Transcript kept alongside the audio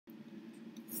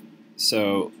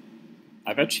So,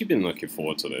 I've actually been looking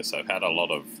forward to this. I've had a lot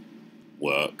of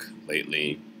work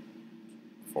lately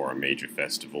for a major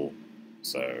festival,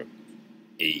 so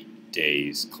 8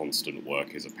 days constant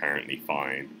work is apparently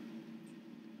fine.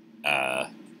 Uh,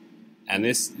 and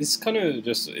this kind of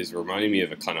just is reminding me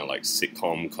of a kind of like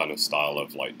sitcom kind of style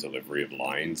of like delivery of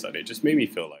lines, and it just made me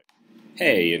feel like,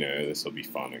 hey, this will be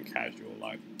fun and casual.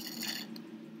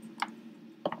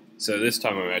 So this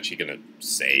time I'm actually going to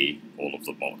say all of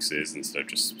the boxes instead of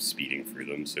just speeding through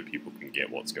them so people can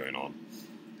get what's going on.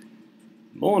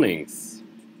 Mornings.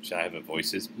 Should I have a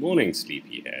voices? Morning,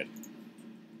 sleepyhead.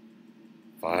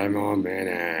 5 more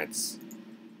minutes.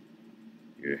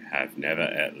 You have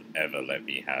never ever let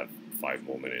me have 5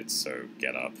 more minutes, so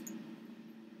get up.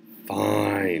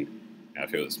 Fine.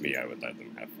 If it was me, I would let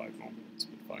them have 5 more minutes,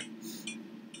 but fine.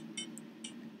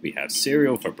 We have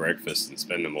cereal for breakfast and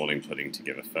spend the morning putting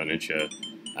together furniture.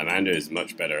 Amanda is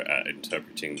much better at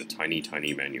interpreting the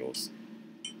tiny manuals.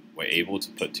 We're able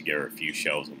to put together a few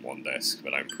shelves on one desk,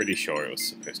 but I'm pretty sure it was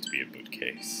supposed to be a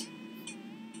bookcase.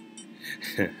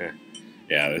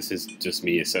 Yeah, this is just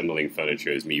me assembling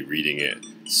furniture as me reading it,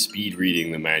 speed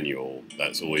reading the manual.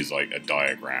 That's always like a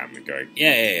diagram and going,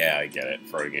 yeah, I get it,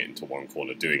 throwing it into one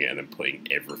corner, doing it, and then putting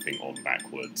everything on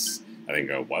backwards. And then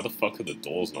go, why the fuck are the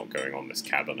doors not going on this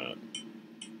cabinet?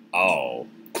 Oh,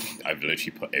 I've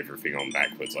literally put everything on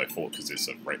backwards. I thought because it's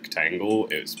a rectangle,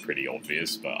 it's pretty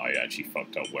obvious, but I actually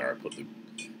fucked up where I put the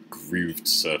grooved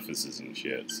surfaces and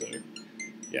shit, so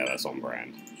yeah, that's on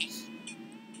brand.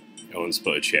 No one's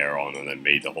put a chair on and then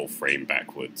made the whole frame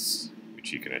backwards,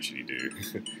 which you can actually do.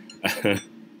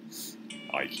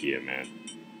 IKEA, man.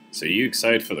 So you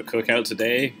excited for the cookout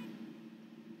today?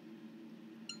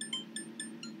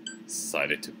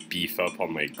 Decided to beef up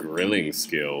on my grilling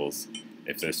skills.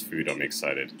 If there's food, I'm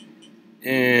excited.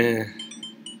 I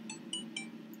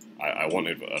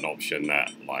wanted an option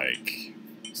that, like,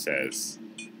 says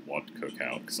what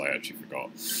cookout, because I actually forgot.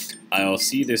 I'll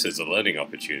see this as a learning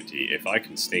opportunity. If I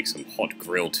can snake some hot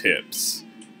grill tips,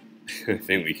 I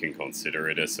think we can consider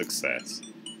it a success.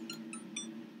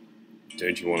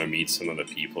 Don't you want to meet some of the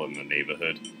people in the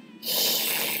neighborhood?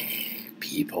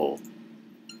 People.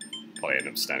 Probably end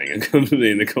up standing uncomfortably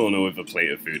in the corner with a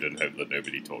plate of food and hope that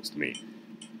nobody talks to me.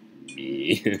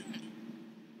 Me.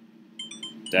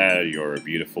 Dad, you're a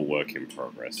beautiful work in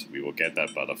progress. We will get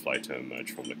that butterfly to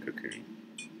emerge from the cocoon.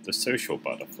 The social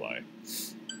butterfly.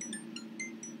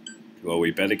 Well,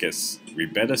 we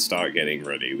better start getting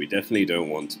ready. We definitely don't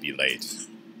want to be late.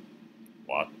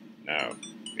 What? No.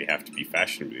 We have to be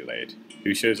fashionably late.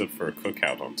 Who shows up for a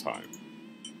cookout on time?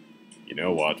 You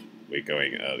know what? We're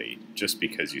going early, just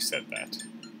because you said that.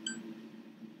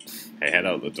 I head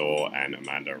out the door, and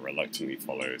Amanda reluctantly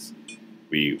follows.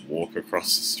 We walk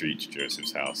across the street to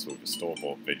Joseph's house with a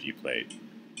store-bought veggie plate.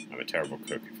 I'm a terrible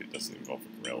cook if it doesn't involve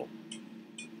a grill.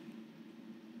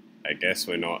 I guess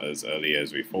we're not as early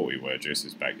as we thought we were.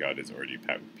 Joseph's backyard is already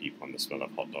packed with people, and the smell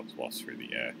of hot dogs wafts through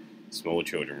the air. Small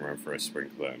children run for a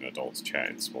sprinkler, and adults chat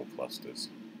in small clusters.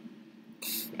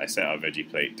 I set our veggie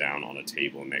plate down on a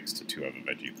table next to 2 other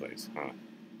veggie plates.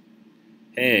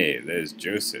 Hey, there's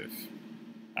Joseph.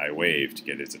 I wave to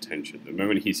get his attention. The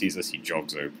moment he sees us, he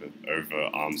jogs over,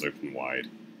 arms open wide.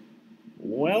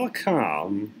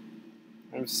 Welcome!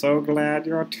 I'm so glad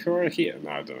you're here.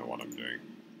 No, I don't know what I'm doing.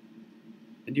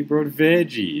 And you brought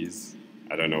veggies.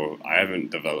 I don't know. I haven't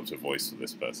developed a voice for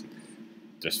this person.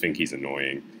 Just think he's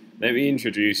annoying. Let me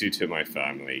introduce you to my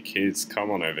family. Kids, come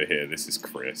on over here. This is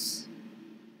Chris.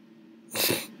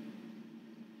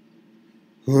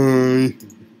 Hi.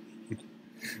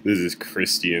 This is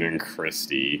Christian and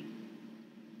Christy.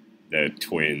 They're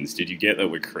twins. Did you get that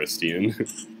we're Christian?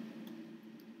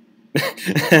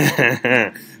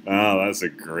 Oh, that's a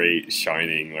great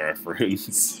Shining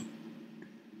reference.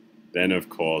 Then, of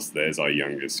course, there's our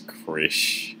youngest,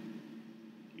 Krish.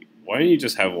 Why don't you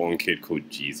just have one kid called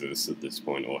Jesus at this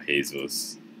point, or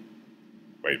Jesus?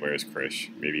 Wait, where's Krish?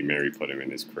 Maybe Mary put him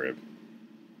in his crib.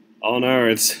 Oh no,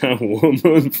 it's a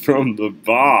woman from the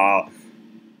bar!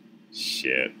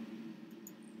 Shit.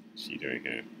 What's she doing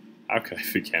here? How could I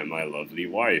forget my lovely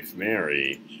wife,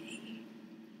 Mary?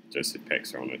 Joseph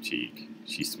pecks her on her cheek.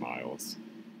 She smiles.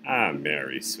 Ah,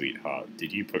 Mary, sweetheart,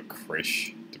 did you put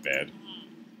Krish to bed?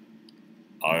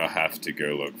 I'll have to go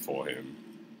look for him.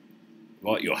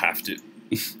 What, you'll have to...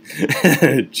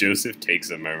 Joseph takes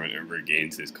a moment and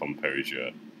regains his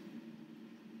composure.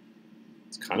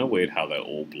 It's kind of weird how they're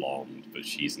all blonde, but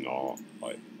she's not.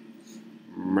 Like,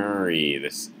 Mary,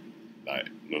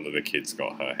 none of the kids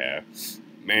got her hair.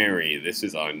 Mary, this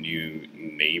is our new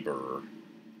neighbor,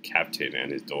 Captain,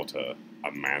 and his daughter,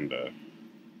 Amanda.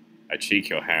 I'd shake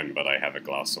your hand, but I have a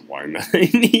glass of wine that I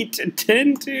need to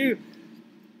tend to.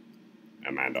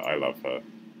 Amanda, I love her.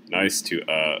 Nice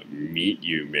to, meet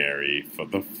you, Mary, for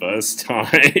the first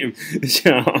time.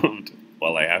 Charmed.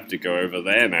 Well, I have to go over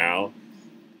there now.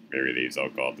 Mary leaves. Oh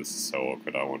god, this is so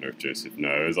awkward. I wonder if Joseph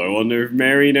knows. I wonder if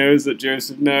Mary knows that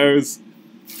Joseph knows.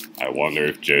 I wonder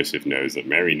if Joseph knows that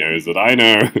Mary knows that I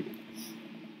know.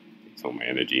 It's all my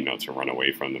energy not to run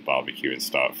away from the barbecue and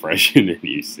start fresh in a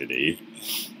new city.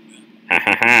 Ha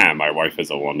ha ha, my wife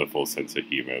has a wonderful sense of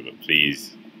humor, but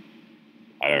please...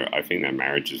 I think their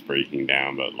marriage is breaking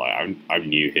down, but like I'm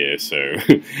new here, so...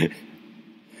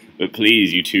 But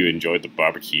please, you two enjoyed the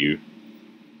barbecue.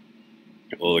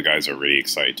 All the guys are really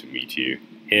excited to meet you.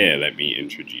 Here, let me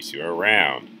introduce you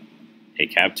around. Hey,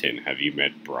 Captain, have you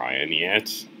met Brian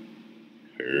yet?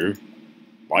 Who?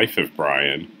 Wife of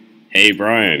Brian. Hey,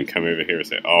 Brian, come over here and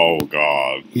say, oh,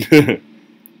 God.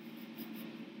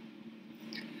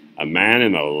 A man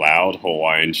in a loud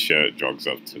Hawaiian shirt jogs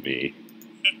up to me.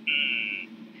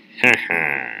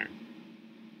 Haha.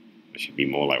 I should be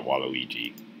more like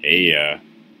Waluigi. Hey,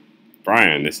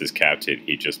 Brian, this is Captain.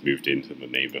 He just moved into the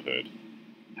neighborhood.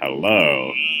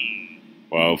 Hello.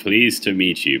 Well, pleased to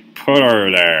meet you. Put her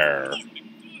there.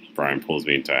 Brian pulls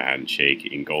me into a handshake,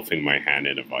 engulfing my hand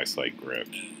in a vice-like grip.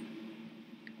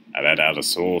 I let out a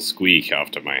small squeak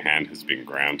after my hand has been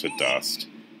ground to dust.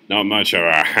 Not much of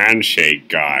a handshake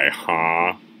guy,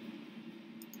 huh?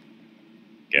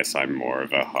 Guess I'm more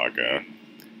of a hugger.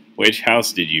 Which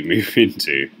house did you move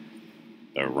into?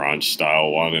 The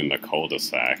ranch-style one in the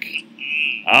cul-de-sac.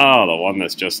 Oh, the one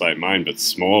that's just like mine, but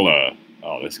smaller.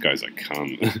 Oh, this guy's a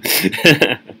cunt.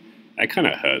 That kind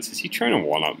of hurts. Is he trying to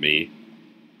one-up me?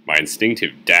 My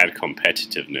instinctive dad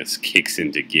competitiveness kicks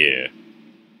into gear.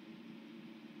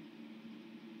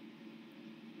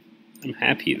 I'm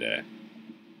happy there.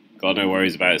 Got no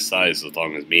worries about his size as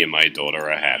long as me and my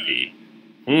daughter are happy.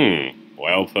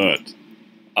 Well put.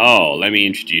 Oh, let me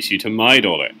introduce you to my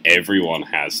daughter. Everyone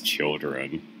has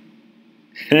children.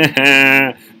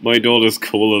 Haha, my daughter's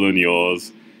cooler than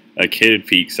yours. A kid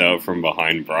peeks out from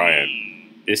behind Brian.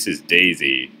 This is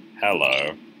Daisy.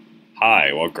 Hello.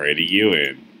 Hi, what grade are you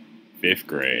in? 5th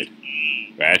grade.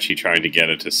 We're actually trying to get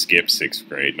her to skip 6th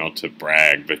grade, not to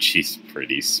brag, but she's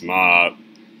pretty smart.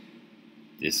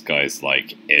 This guy's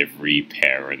like every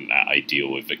parent that I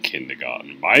deal with at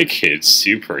kindergarten. My kid's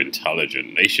super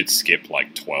intelligent. They should skip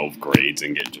like 12 grades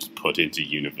and get just put into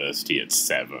university at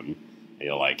 7. And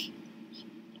you're like,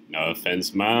 no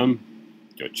offense, Mom,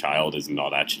 your child is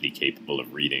not actually capable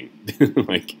of reading.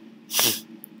 Like,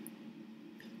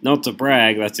 not to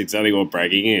brag, that's exactly what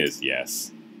bragging is,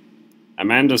 yes.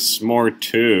 Amanda's smart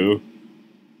too.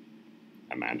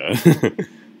 Amanda.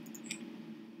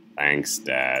 Thanks,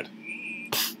 Dad.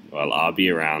 Well, I'll be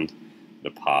around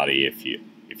the party if you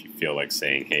feel like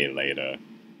saying hey later.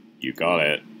 You got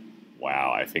it.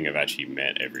 Wow, I think I've actually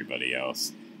met everybody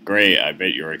else. Great, I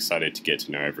bet you're excited to get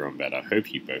to know everyone better.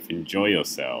 Hope you both enjoy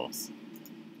yourselves.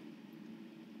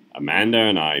 Amanda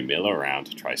and I mill around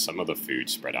to try some of the food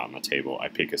spread out on the table. I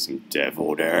pick up some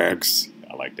deviled eggs.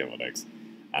 I like deviled eggs.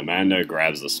 Amanda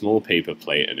grabs a small paper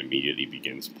plate and immediately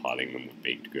begins piling them with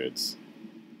baked goods.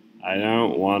 I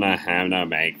don't want to have to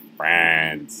make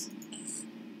friends.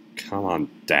 Come on,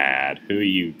 Dad. Who are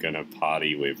you gonna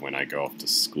party with when I go off to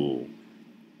school?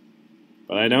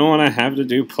 But I don't want to have to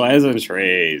do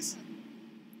pleasantries.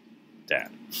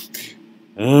 Dad.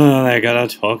 Oh, I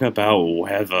gotta talk about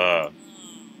weather.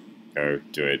 Go,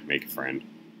 do it, make a friend.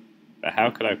 But how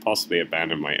could I possibly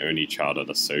abandon my only child at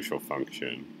a social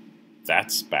function?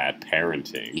 That's bad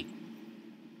parenting.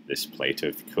 This plate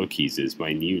of cookies is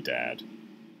my new dad.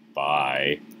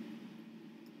 Bye.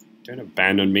 Don't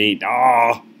abandon me.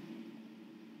 Ah!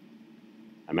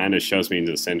 Amanda shoves me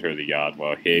into the center of the yard.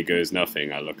 Well, here goes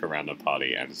nothing. I look around the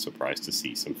party and am surprised to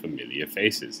see some familiar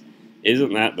faces.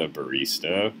 Isn't that the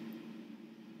barista?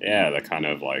 Yeah, the kind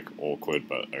of like awkward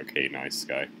but okay nice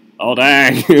guy. Oh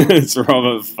dang! It's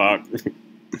Robert, fuck.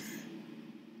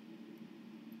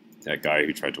 That guy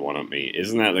who tried to one-up me.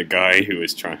 Isn't that the guy who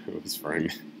was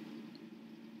throwing...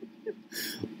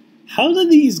 How do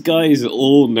these guys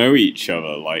all know each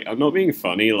other? Like, I'm not being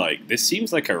funny, like, this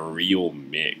seems like a real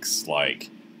mix. Like,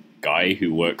 guy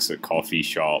who works at coffee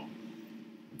shop,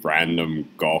 random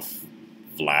goth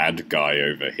Vlad guy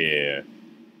over here,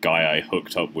 guy I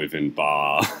hooked up with in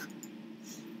bar.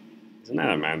 Isn't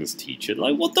that Amanda's teacher?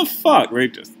 Like, what the fuck?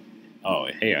 Right? Just... Oh,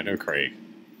 hey, I know Craig.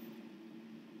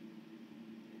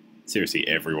 Seriously,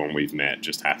 everyone we've met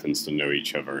just happens to know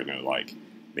each other and are like,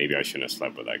 maybe I shouldn't have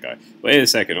slept with that guy. Wait a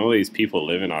second, all these people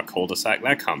live in our cul-de-sac?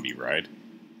 That can't be right.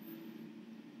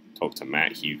 Talk to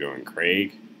Matt, Hugo, and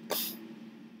Craig.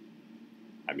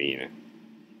 I mean,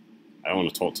 I don't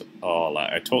want to talk to... Oh,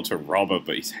 like, I talked to Robert,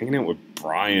 but he's hanging out with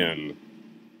Brian.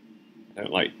 I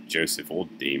don't like Joseph or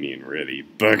Damien, really.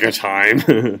 Burger time!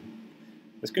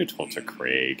 Let's go talk to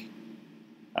Craig.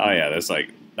 Oh yeah, there's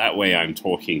like... That way I'm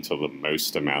talking to the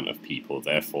most amount of people,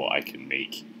 therefore I can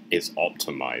make it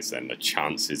optimized, and the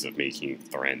chances of making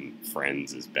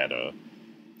friends is better.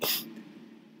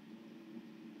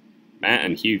 Matt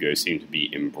and Hugo seem to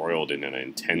be embroiled in an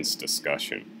intense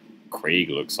discussion. Craig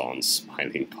looks on,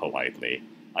 smiling politely.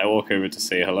 I walk over to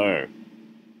say hello.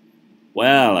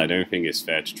 Well, I don't think it's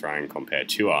fair to try and compare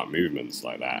two art movements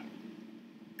like that.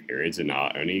 Periods in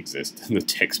art only exist, and the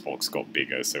text box got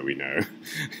bigger, so we know.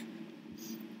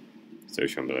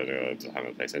 Social to have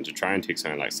a place, and to try and take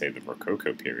something like, say, the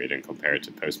Rococo period and compare it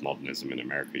to postmodernism in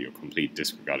America, you're completely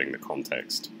disregarding the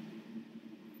context.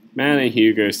 Matt and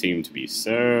Hugo seem to be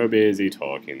so busy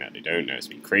talking that they don't notice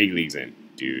me. Craig leads in.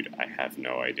 Dude, I have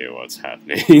no idea what's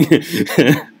happening.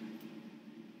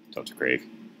 Talk to Craig.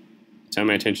 Turn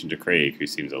my attention to Craig, who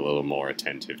seems a little more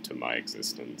attentive to my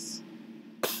existence.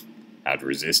 How'd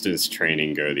resistance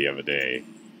training go the other day?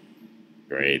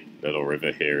 Great. Little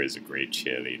River here is a great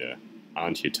cheerleader.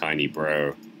 Aren't you, tiny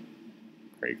bro?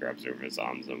 Craig grabs over his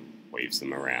arms and waves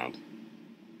them around.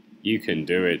 You can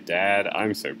do it, Dad.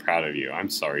 I'm so proud of you. I'm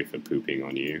sorry for pooping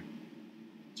on you.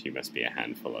 She must be a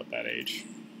handful at that age.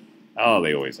 Oh,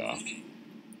 they always are.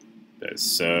 But it's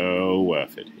so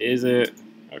worth it. Is it?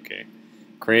 Okay.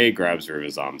 Craig grabs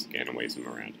River's arms again and waves him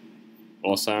around.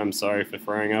 Also, I'm sorry for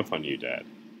throwing up on you, Dad.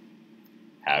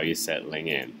 How are you settling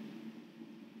in?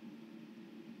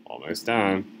 Almost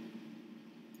done.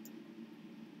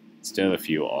 Still a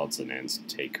few odds and ends to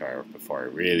take care of before I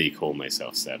really call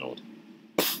myself settled.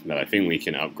 But I think we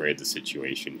can upgrade the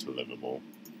situation to livable.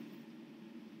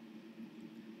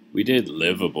 We did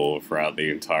livable throughout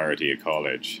the entirety of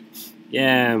college.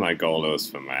 Yeah, my goal was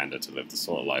for Amanda to live the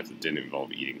sort of life that didn't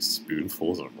involve eating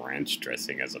spoonfuls of ranch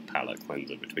dressing as a palate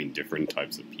cleanser between different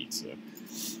types of pizza.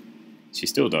 She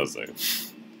still does, though.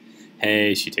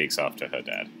 Hey, she takes after her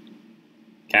dad.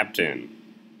 Captain,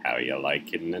 how you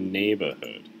liking the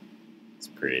neighborhood? It's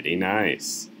pretty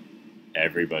nice.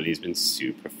 Everybody's been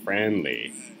super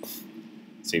friendly.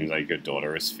 Seems like your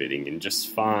daughter is fitting in just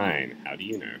fine. How do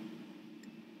you know?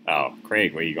 Oh,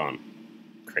 Craig, where you gone?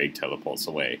 Craig teleports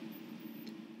away.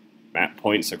 Matt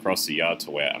points across the yard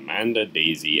to where Amanda,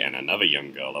 Daisy, and another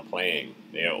young girl are playing.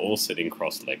 They are all sitting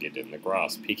cross-legged in the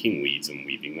grass, picking weeds and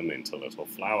weaving them into little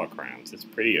flower crowns. It's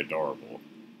pretty adorable.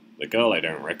 The girl I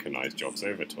don't recognize jogs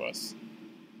over to us.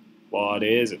 What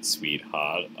is it,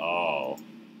 sweetheart? Oh.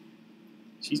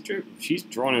 She's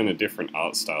drawn in a different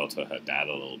art style to her dad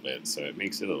a little bit, so it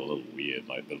makes it a little weird.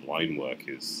 Like, the line work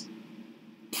is...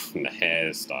 and the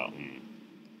hairstyle.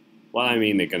 Well, I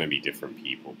mean, they're gonna be different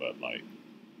people, but, like...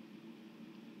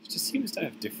 She just seems to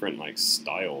have different, like,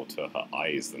 style to her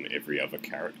eyes than every other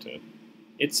character.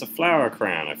 It's a flower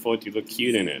crown. I thought you looked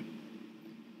cute in it.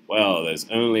 Well, there's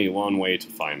only one way to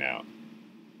find out.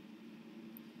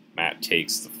 Matt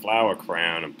takes the flower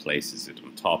crown and places it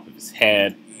on top of his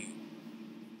head.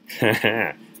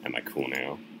 Haha, am I cool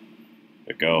now?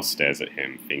 The girl stares at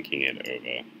him, thinking it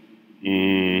over.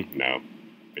 No.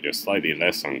 But you're slightly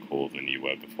less uncool than you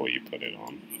were before you put it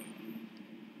on.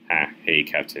 Hey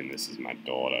Captain, this is my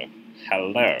daughter.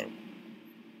 Hello.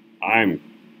 I'm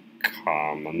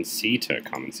Carmencita.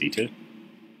 Carmencita?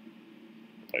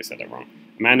 I said that wrong.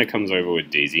 Amanda comes over with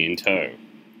Daisy in tow.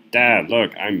 Dad,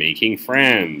 look, I'm making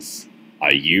friends.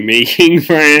 Are you making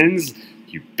friends?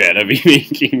 You better be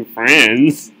making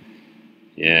friends.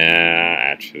 Yeah,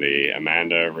 actually,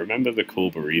 Amanda, remember the cool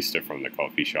barista from the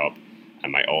coffee shop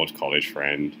and my old college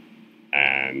friend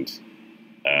and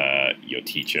your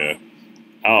teacher?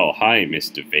 Oh, hi,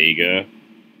 Mr. Vega.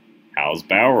 How's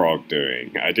Balrog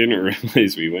doing? I didn't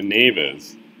realize we were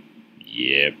neighbors.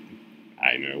 Yep,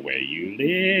 I know where you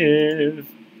live.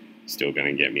 Still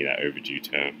gonna get me that overdue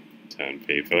turn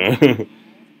paper.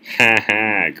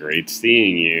 Haha, great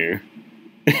seeing you.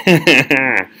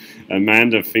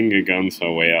 Amanda finger guns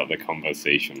her way out the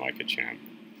conversation like a champ.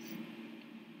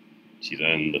 She's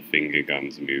earned the finger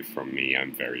guns move from me.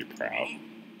 I'm very proud.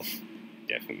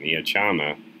 Definitely a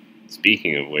charmer.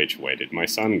 Speaking of which, where did my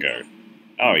son go?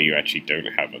 Oh, you actually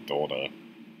don't have a daughter.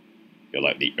 You're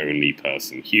like the only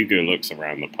person. Hugo looks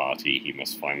around the party. He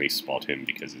must finally spot him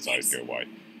because his eyes go wide.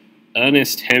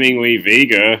 Ernest Hemingway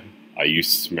Vega! Are you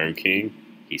smoking?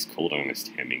 He's called Ernest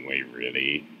Hemingway,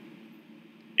 really?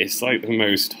 It's like the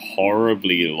most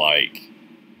horribly, like...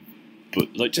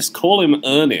 But, like, just call him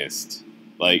Ernest.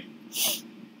 Like...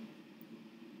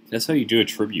 That's how you do a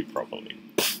tribute properly.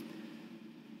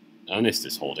 Ernest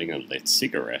is holding a lit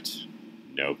cigarette.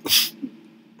 Nope.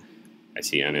 I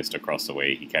see Ernest across the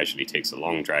way. He casually takes a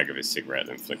long drag of his cigarette,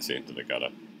 then flicks it into the gutter.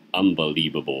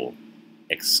 Unbelievable.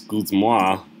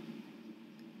 Excuse-moi.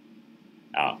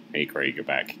 Ah, hey Craig, you're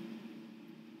back.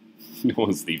 No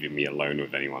one's leaving me alone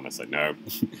with anyone. I said, no.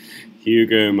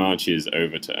 Hugo marches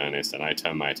over to Ernest, and I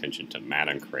turn my attention to Matt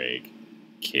and Craig.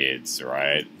 Kids,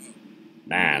 right?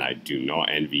 Man, I do not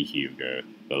envy Hugo.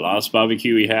 The last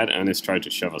barbecue we had, Ernest tried to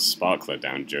shove a sparkler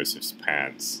down Joseph's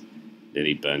pants.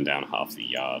 Nearly burned down half the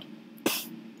yard.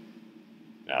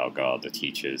 Oh god, the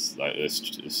teachers. Like this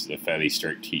the fairly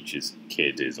strict teacher's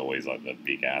kid is always like the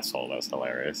big asshole. That's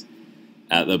hilarious.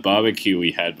 At the barbecue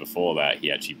we had before that,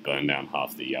 he actually burned down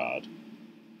half the yard.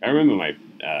 I remember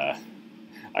I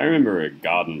remember a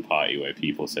garden party where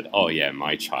people said, "Oh yeah,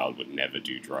 my child would never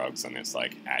do drugs," and it's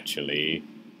like, actually,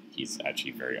 he's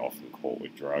actually very often caught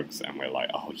with drugs, and we're like,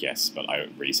 "Oh yes, but I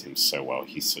raised him so well.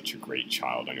 He's such a great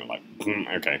child," and you're like,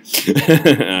 "Okay,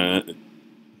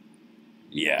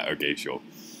 yeah, okay, sure."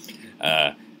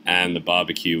 And the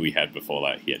barbecue we had before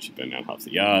that, he actually burned down half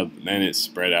the yard. Then it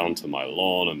spread onto my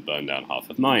lawn and burned down half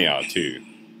of my yard too.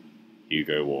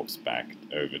 Hugo walks back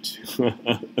over to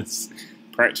us,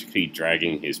 practically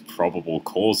dragging his probable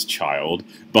cause child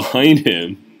behind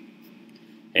him.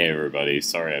 Hey everybody,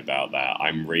 sorry about that.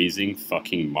 I'm raising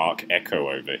fucking Mark Echo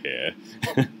over here.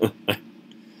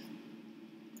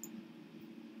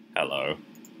 Hello.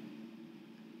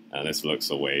 And this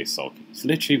looks away, so he's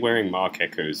literally wearing Mark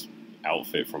Echo's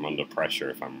outfit from Under Pressure,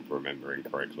 if I'm remembering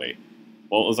correctly.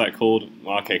 What was that called?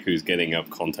 Mark Echo's getting up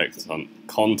contents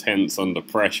under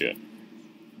pressure.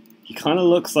 He kind of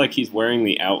looks like he's wearing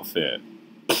the outfit.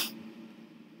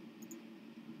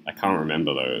 I can't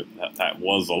remember though. That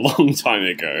was a long time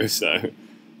ago, so...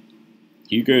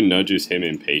 Hugo nudges him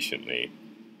impatiently.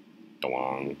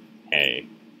 Dwang. Hey.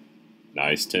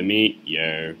 Nice to meet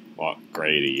you. What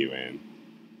grade are you in?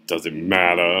 Doesn't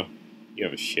matter. You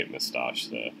have a shit moustache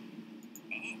there.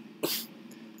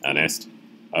 Ernest?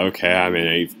 Okay, I'm in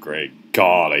 8th grade.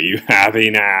 God, are you happy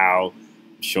now?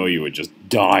 I'm sure you were just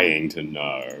dying to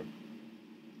know.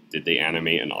 Did they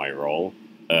animate an eye roll?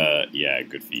 Yeah,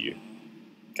 good for you.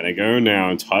 Can I go now?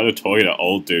 I'm tired of talking to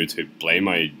old dudes who blame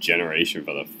my generation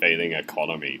for the failing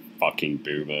economy. Fucking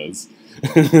boomers.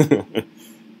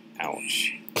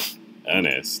 Ouch.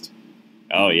 Ernest.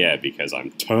 Oh yeah, because I'm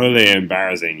totally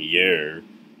embarrassing you.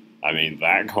 I mean,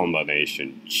 that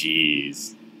combination,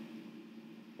 jeez.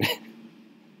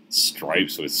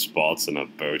 Stripes with spots and a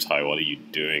bow tie, what are you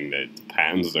doing? The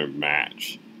patterns don't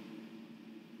match.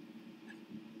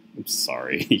 I'm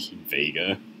sorry,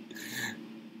 Vega.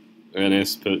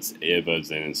 Ernest puts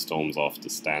earbuds in and storms off to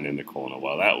stand in the corner.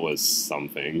 Well, that was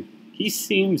something. He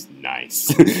seems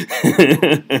nice.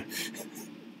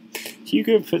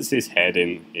 Hugo puts his head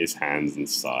in his hands and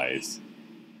sighs.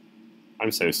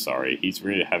 I'm so sorry. He's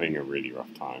really having a really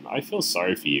rough time. I feel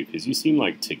sorry for you because you seem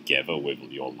like together with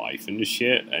your life and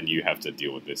shit, and you have to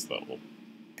deal with this little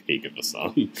pig of a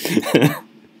son.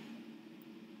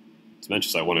 As much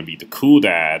as I want to be the cool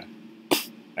dad,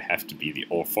 I have to be the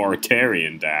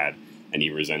authoritarian dad, and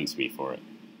he resents me for it.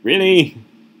 Really?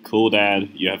 Cool dad?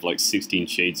 You have like 16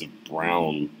 shades of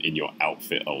brown in your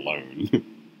outfit alone.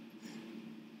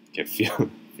 I feel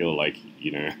like,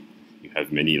 you know, you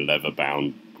have many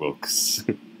leather-bound books.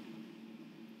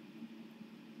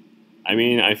 I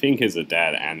mean, I think as a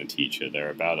dad and a teacher, they're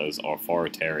about as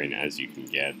authoritarian as you can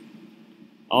get.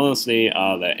 Honestly,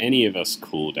 are there any of us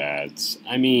cool dads?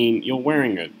 I mean, you're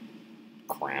wearing a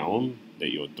crown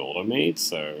that your daughter made,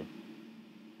 so...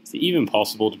 Is it even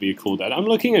possible to be a cool dad? I'm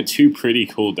looking at two pretty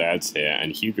cool dads here,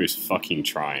 and Hugo's fucking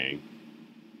trying.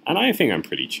 And I think I'm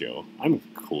pretty chill. I'm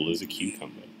cool as a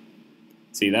cucumber.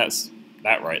 See,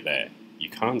 that right there. You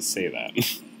can't say that.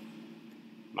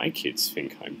 My kids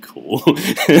think I'm cool.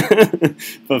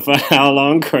 But for how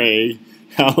long, Craig?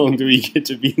 How long do we get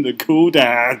to be the cool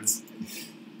dads?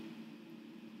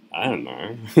 I don't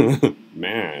know.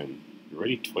 Man, you're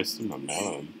really twisting my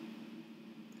melon.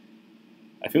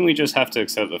 I think we just have to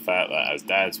accept the fact that as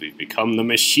dads we've become the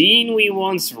machine we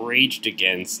once raged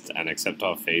against and accept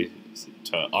our fate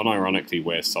to unironically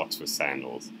wear socks with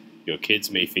sandals. Your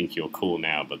kids may think you're cool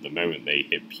now, but the moment they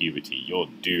hit puberty, you're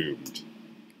doomed.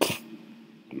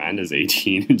 Amanda's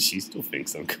 18 and she still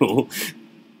thinks I'm cool.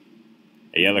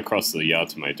 I yell across the yard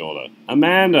to my daughter,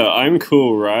 Amanda, I'm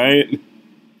cool, right?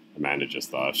 Amanda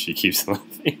just laughs. She keeps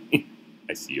laughing.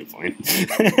 I see your point.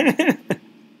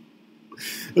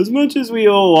 As much as we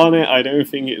all want it, I don't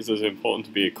think it's as important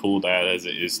to be a cool dad as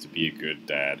it is to be a good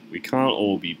dad. We can't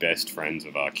all be best friends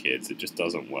with our kids. It just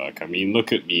doesn't work. I mean,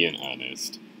 look at me and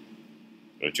Ernest.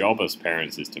 Our job as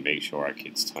parents is to make sure our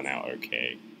kids turn out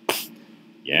okay.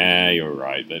 Yeah, you're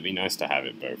right, but it'd be nice to have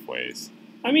it both ways.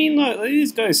 I mean, like,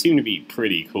 these guys seem to be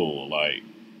pretty cool. Like,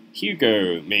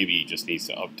 Hugo maybe just needs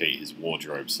to update his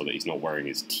wardrobe so that he's not wearing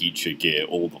his teacher gear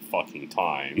all the fucking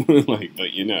time. Like,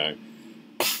 but you know,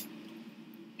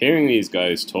 hearing these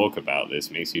guys talk about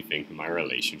this makes me think of my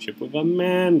relationship with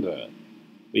Amanda.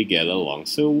 We get along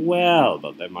so well,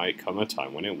 but there might come a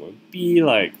time when it won't be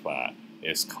like that.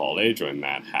 It's college when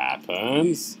that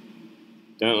happens.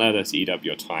 Don't let us eat up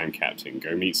your time, Captain.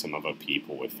 Go meet some other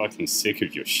people. We're fucking sick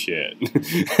of your shit.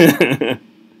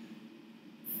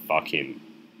 Fucking.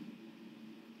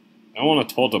 I want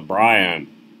to talk to Brian.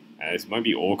 This might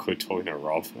be awkward talking to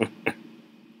Rob.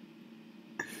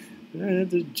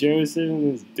 There's Joseph and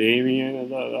there's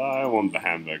Damien. I want the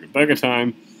hamburger. Burger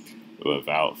time.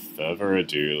 Without further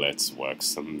ado, let's work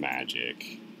some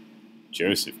magic.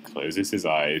 Joseph closes his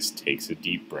eyes, takes a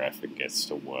deep breath, and gets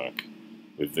to work.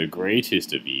 With the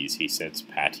greatest of ease, he sets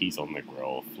patties on the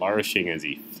grill, flourishing as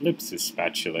he flips his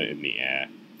spatula in the air.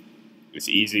 It's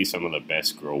easily some of the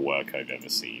best grill work I've ever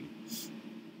seen.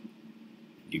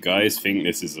 You guys think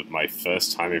this is my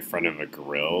first time in front of a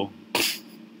grill?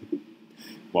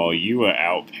 While you were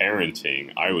out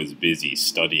parenting, I was busy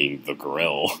studying the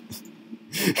grill.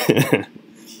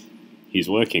 He's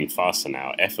working faster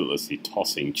now, effortlessly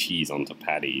tossing cheese onto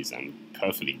patties and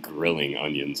perfectly grilling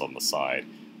onions on the side.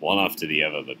 One after the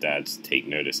other, the dads take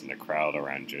notice and the crowd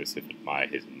around Joseph admire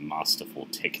his masterful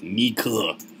technique.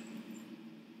 You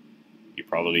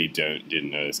probably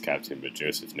didn't know this, Captain, but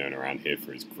Joseph's known around here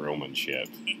for his grillmanship.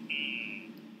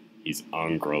 He's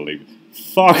ungrilling.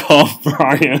 Fuck off,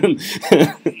 Brian!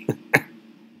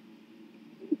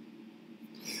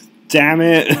 Damn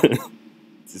it!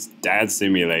 This dad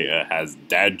simulator has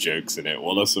dad jokes in it.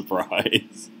 What a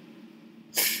surprise.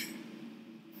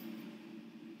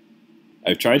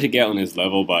 I've tried to get on his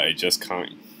level, but I just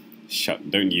can't.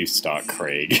 Don't you start,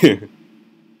 Craig.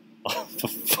 Oh, for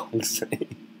fuck's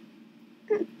sake.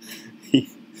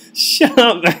 Shut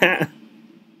up, man.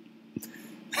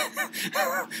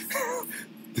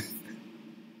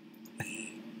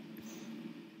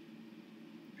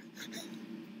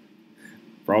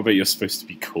 Robert, you're supposed to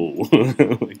be cool.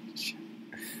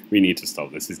 We need to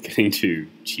stop. This is getting too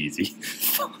cheesy.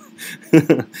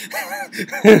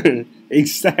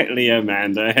 Exactly,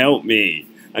 Amanda. Help me.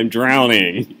 I'm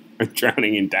drowning. I'm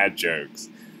drowning in dad jokes.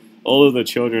 All of the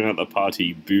children at the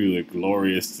party boo the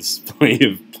glorious display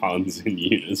of puns in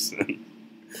unison.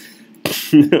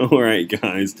 Alright,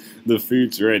 guys. The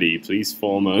food's ready. Please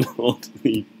form an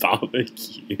orderly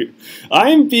barbecue.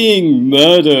 I'm being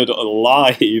murdered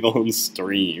live on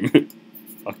stream.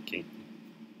 Fucking.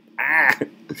 Ah!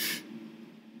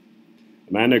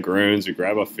 Amanda groans, we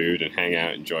grab our food and hang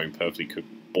out enjoying perfectly cooked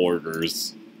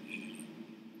burgers.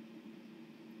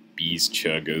 Bees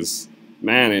chuggers.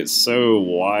 Man, it's so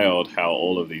wild how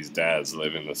all of these dads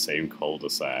live in the same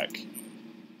cul-de-sac.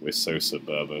 We're so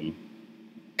suburban.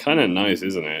 Kinda nice,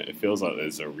 isn't it? It feels like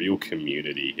there's a real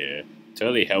community here.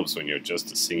 Totally helps when you're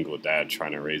just a single dad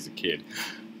trying to raise a kid.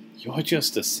 You're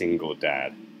just a single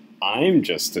dad. I'm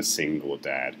just a single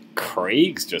dad.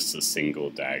 Craig's just a single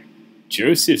dad.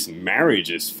 Joseph's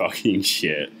marriage is fucking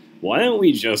shit. Why don't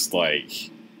we just, like,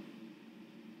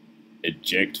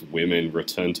 eject women,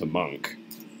 return to monk?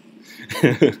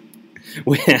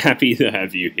 We're happy to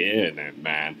have you here,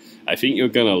 man. I think you're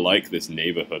gonna like this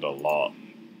neighborhood a lot.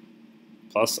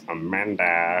 Plus,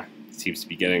 Amanda seems to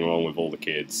be getting along with all the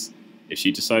kids. If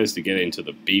she decides to get into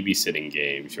the babysitting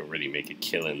game, she'll really make a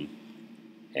killing.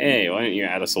 Hey, why don't you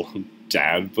add us all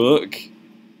dad book?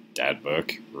 Dad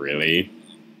book? Really?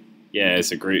 Yeah,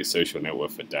 it's a great social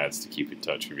network for dads to keep in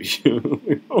touch with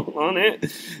you. On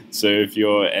it. So if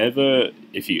you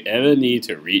ever need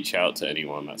to reach out to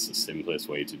anyone, that's the simplest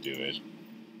way to do it.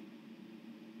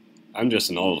 I'm just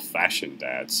an old-fashioned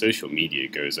dad. Social media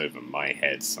goes over my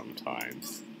head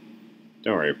sometimes.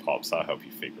 Don't worry, Pops, I'll help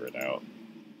you figure it out.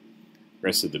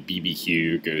 Rest of the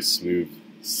BBQ goes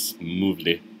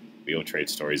smoothly. We all trade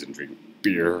stories and drink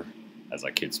beer as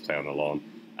our kids play on the lawn.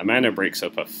 Amanda breaks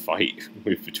up a fight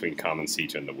between Carmen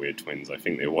Sita and the Weird Twins. I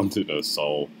think they wanted her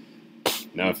soul.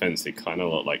 No offense, they kind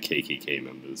of look like KKK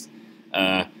members.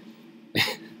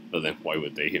 But then why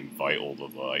would they invite all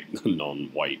of the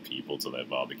non-white people to their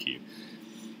barbecue?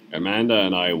 Amanda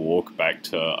and I walk back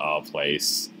to our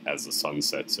place as the sun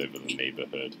sets over the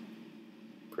neighborhood.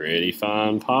 Pretty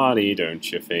fun party, don't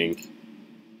you think?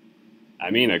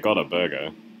 I mean, I got a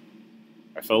burger.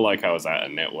 I felt like I was at a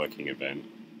networking event.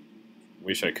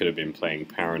 Wish I could have been playing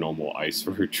Paranormal Ice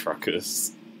Road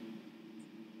Truckers.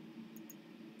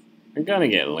 I'm gonna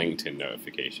get LinkedIn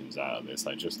notifications out of this,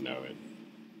 I just know it.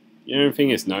 You don't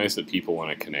think it's nice that people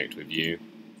want to connect with you?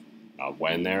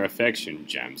 when their affection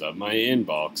jams up my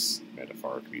inbox,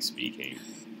 metaphorically speaking.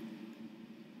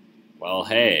 Well,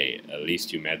 hey, at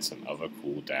least you met some other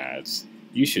cool dads.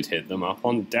 You should hit them up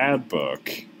on Dad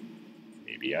Book.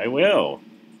 Maybe I will.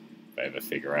 If I ever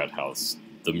figure out how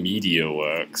the media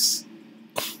works.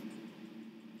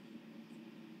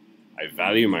 I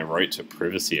value my right to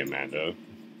privacy, Amanda.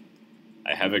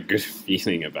 I have a good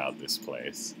feeling about this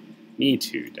place. Me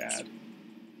too, Dad.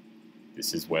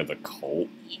 This is where the cult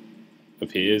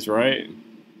appears, right?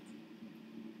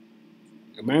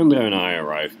 Amanda and I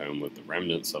arrive home with the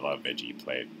remnants of our veggie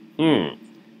plate.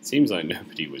 Seems like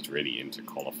nobody was really into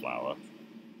cauliflower.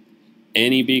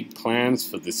 Any big plans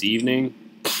for this evening?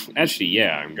 Actually,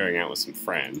 yeah, I'm going out with some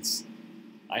friends.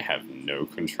 I have no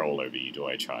control over you, do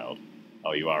I, child?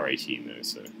 Oh, you are 18 though,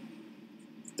 so...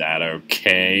 Is that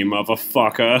okay,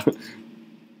 motherfucker?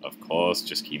 Of course,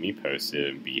 just keep me posted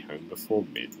and be home before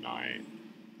midnight.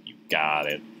 You got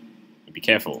it. And be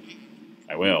careful.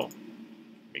 I will.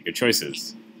 Make good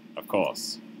choices. Of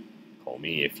course. Call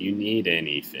me if you need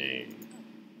anything.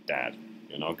 Dad,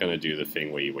 you're not gonna do the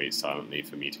thing where you wait silently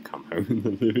for me to come home in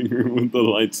the living room with the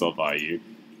lights off, are you?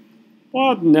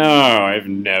 What? No, I've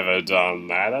never done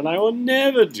that, and I will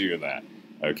never do that.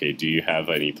 Okay, do you have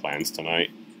any plans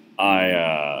tonight?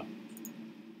 My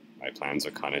plans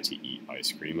are kinda to eat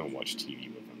ice cream and watch TV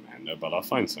with Amanda, but I'll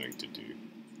find something to do.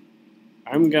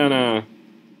 I'm gonna...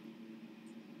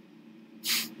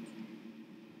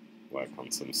 work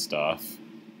on some stuff.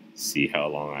 See how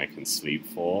long I can sleep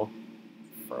for.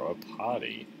 Throw a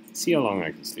party. See how long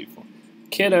I can sleep for.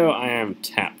 Kiddo, I am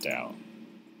tapped out.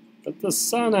 But the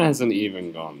sun hasn't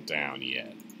even gone down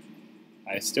yet.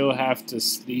 I still have to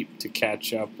sleep to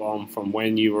catch up on from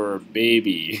when you were a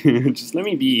baby. Just let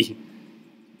me be.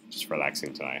 Just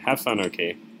relaxing tonight. Have fun,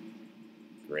 okay?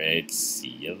 Great. See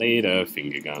you later,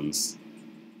 finger guns.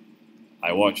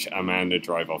 I watch Amanda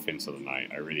drive off into the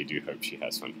night. I really do hope she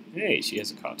has fun. Hey, she has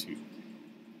a car too.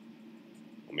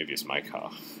 Or maybe it's my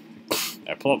car.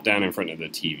 I plop down in front of the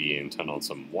TV and turn on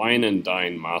some Wine and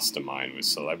Dine Mastermind with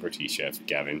celebrity chef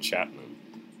Gavin Chapman.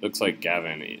 Looks like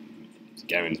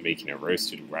Gavin's making a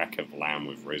roasted rack of lamb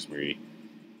with rosemary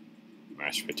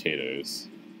mashed potatoes.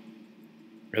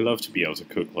 I love to be able to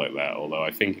cook like that, although I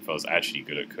think if I was actually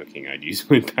good at cooking, I'd use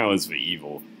my powers for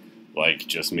evil. Like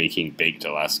just making baked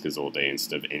Alaskas all day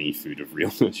instead of any food of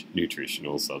real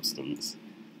nutritional substance.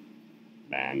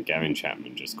 Man, Gavin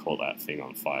Chapman just caught that thing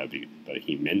on fire, but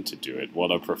he meant to do it.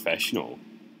 What a professional.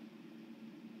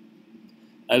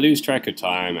 I lose track of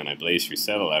time, and I blaze through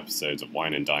several episodes of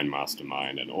Wine and Dine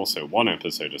Mastermind, and also one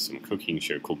episode of some cooking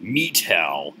show called Meat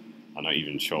Hell. I'm not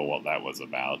even sure what that was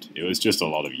about. It was just a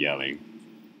lot of yelling.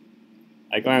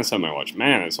 I glance at my watch.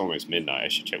 Man, it's almost midnight. I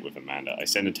should check with Amanda. I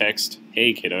send a text.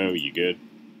 Hey, kiddo, you good?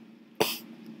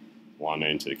 Wander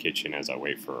into the kitchen as I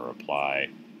wait for a reply.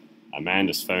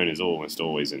 Amanda's phone is almost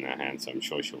always in her hand, so I'm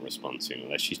sure she'll respond soon.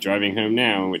 Unless she's driving home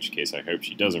now, in which case I hope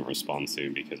she doesn't respond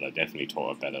soon, because I definitely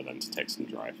taught her better than to text and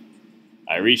drive.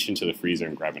 I reach into the freezer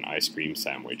and grab an ice cream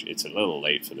sandwich. It's a little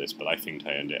late for this, but I think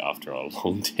I earned it after a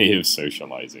long day of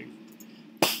socializing.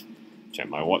 Check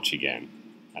my watch again,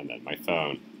 and then my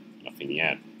phone. Nothing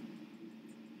yet.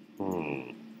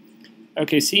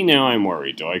 Okay, see, now I'm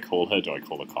worried. Do I call her? Do I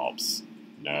call the cops?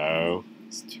 No,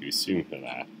 it's too soon for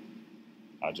that.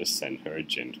 I'll just send her a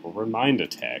gentle reminder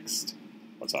text.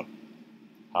 What's up?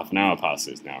 Half an hour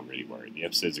passes. Now I'm really worried. The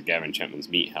episodes of Gavin Chapman's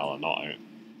Meat Hell are not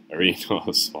already not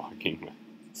assuaging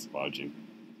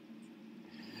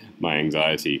my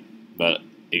anxiety, but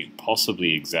it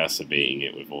possibly exacerbating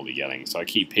it with all the yelling, so I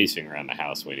keep pacing around the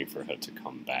house waiting for her to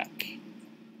come back.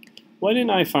 Why didn't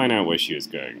I find out where she was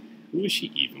going? Who was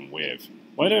she even with?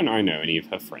 Why don't I know any of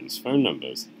her friends' phone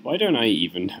numbers? Why don't I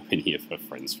even know any of her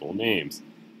friends' full names?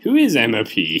 Who is Emma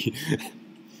P?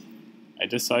 I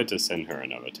decide to send her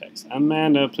another text.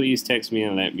 Amanda, please text me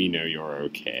and let me know you're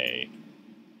okay.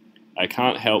 I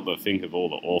can't help but think of all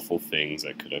the awful things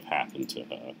that could have happened to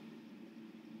her.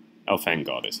 Oh, thank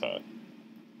God it's her.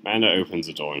 Amanda opens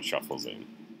the door and shuffles in.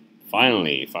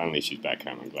 Finally she's back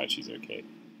home. I'm glad she's okay.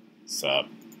 Sup?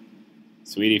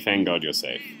 Sweetie, thank God you're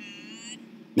safe.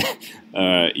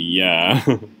 Yeah.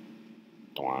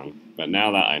 Dwang. But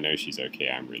now that I know she's okay,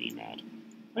 I'm really mad.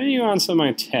 Why do you answer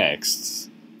my texts?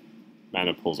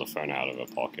 Amanda pulls her phone out of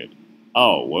her pocket.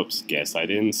 Oh, whoops, guess I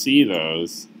didn't see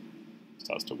those.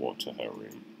 Starts to walk to her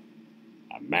room.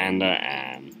 Amanda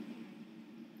Ann.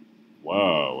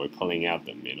 Whoa, we're pulling out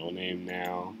the middle name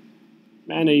now.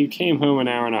 Amanda, you came home an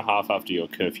hour and a half after your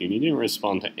curfew and you didn't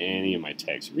respond to any of my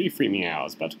texts. It really freaked me out. I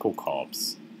was about to call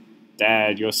cops.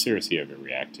 Dad, you're seriously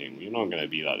overreacting. You're not going to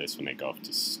be like this when they go off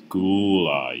to school,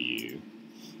 are you?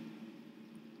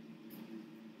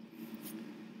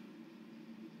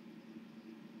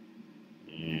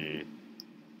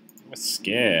 was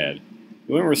scared.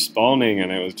 You weren't responding,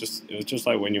 and it was just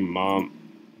like when your mom.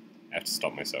 I have to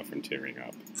stop myself from tearing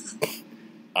up.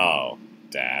 Oh,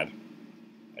 Dad.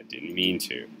 I didn't mean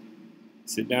to.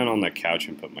 Sit down on the couch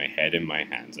and put my head in my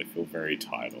hands. I feel very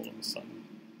tired all of a sudden.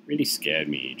 Really scared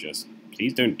me. Just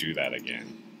please don't do that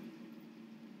again.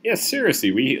 Yeah,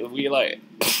 seriously, we like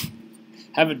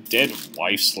have a dead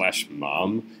wife slash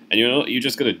mum, and you're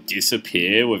just gonna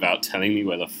disappear without telling me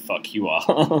where the fuck you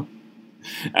are,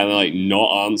 and like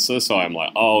not answer. So I'm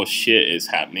like, oh shit, it's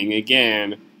happening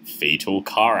again. Fatal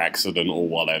car accident or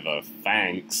whatever.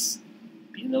 Thanks.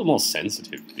 Be a little more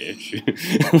sensitive,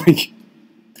 bitch. Like,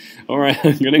 alright,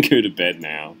 I'm gonna go to bed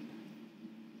now.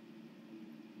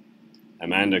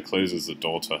 Amanda closes the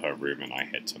door to her room and I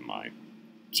head to mine.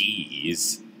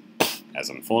 Jeez. As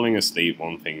I'm falling asleep,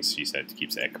 one thing she said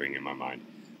keeps echoing in my mind.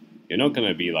 You're not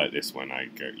gonna be like this when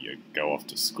you go off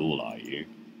to school, are you?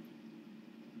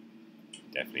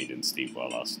 Definitely didn't sleep well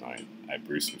last night. I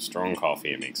brew some strong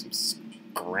coffee and make some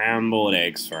scrambled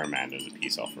eggs for Amanda as a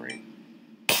peace offering.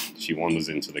 She wanders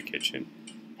into the kitchen.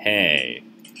 Hey,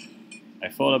 I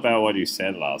thought about what you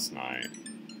said last night.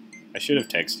 I should have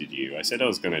texted you. I said I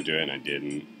was going to do it and I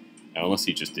didn't. I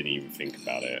honestly just didn't even think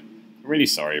about it. I'm really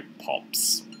sorry,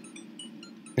 Pops.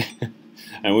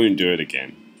 I wouldn't do it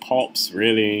again. Pops,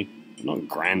 really? I'm not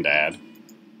Granddad.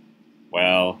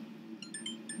 Well,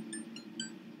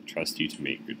 I trust you to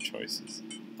make good choices.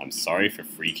 I'm sorry for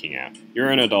freaking out. You're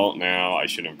an adult now. I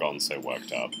shouldn't have gotten so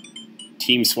worked up.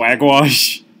 Team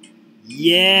Swagwash?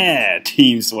 Yeah,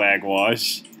 Team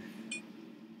Swagwash.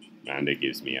 Amanda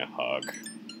gives me a hug.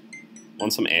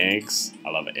 Want some eggs? I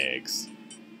love eggs.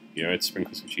 You know, I'd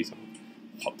sprinkle some cheese on them.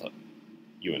 What the?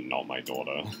 You are not my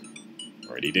daughter.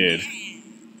 Already did.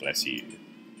 Bless you.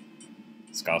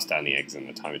 Scarfs down the eggs and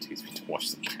the time it takes me to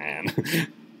wash the pan.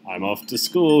 I'm off to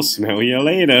school. Smell you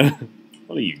later.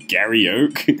 What are you, Gary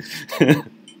Oak?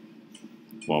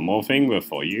 One more thing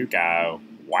before you go.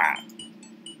 Wow.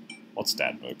 What's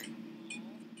that book?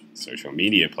 Social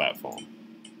media platform.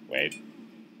 Wait.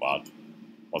 What?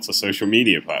 What's a social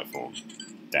media platform?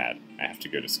 Dad, I have to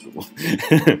go to school.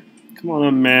 Come on,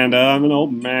 Amanda, I'm an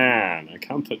old man. I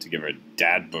can't put together a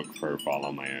dad book profile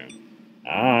on my own.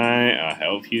 I'll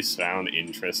help you sound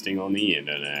interesting on the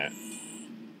internet.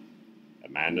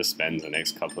 Amanda spends the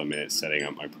next couple of minutes setting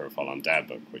up my profile on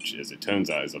Dadbook, which, as it turns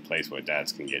out, is a place where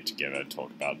dads can get together and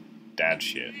talk about dad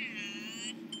shit.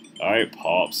 Alright,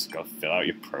 Pops, go fill out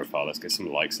your profile. Let's get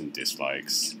some likes and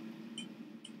dislikes.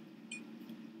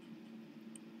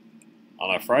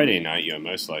 On a Friday night, you're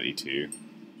most likely to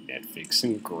Netflix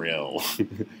and grill.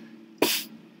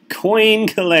 Coin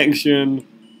collection!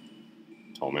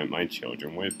 Torment my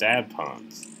children with dad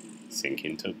puns. Sink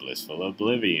into blissful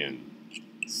oblivion.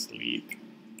 Sleep.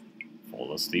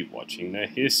 Fall asleep watching the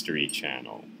History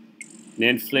Channel.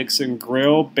 Netflix and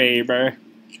grill, baby!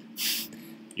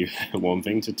 You have one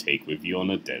thing to take with you on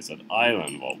a desert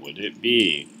island. What would it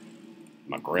be?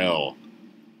 My grill.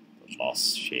 The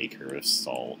lost shaker of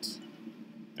salt.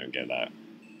 Don't get that.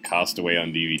 Castaway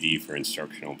on DVD for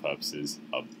instructional purposes.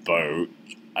 A boat.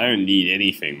 I don't need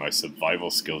anything. My survival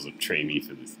skills have trained me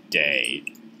for this day.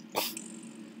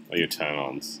 What are your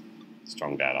turn-ons?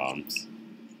 Strong dad arms.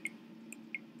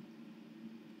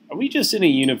 Are we just in a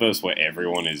universe where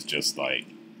everyone is just like,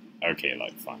 okay,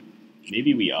 like, fine.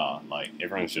 Maybe we are. Like,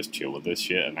 everyone's just chill with this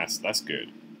shit, and that's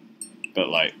good. But,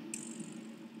 like,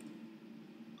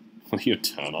 what are your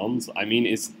turn-ons? I mean,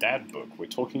 it's a dad book. We're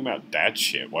talking about dad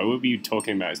shit. Why would we be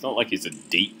talking about... It's not like it's a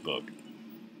date book.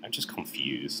 I'm just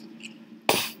confused.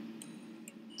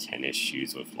 Tennis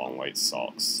shoes with long white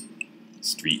socks.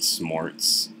 Street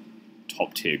smarts.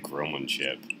 Top-tier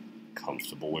grillmanship.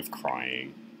 Comfortable with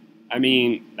crying. I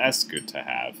mean, that's good to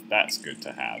have. That's good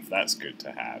to have. That's good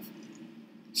to have.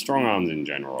 Strong arms in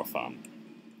general are fun.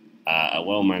 A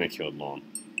well-manicured lawn.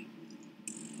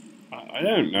 I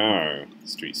don't know.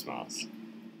 Street smarts.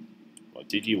 What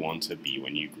did you want to be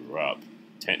when you grew up?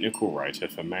 Technical writer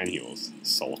for manuals.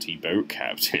 Salty boat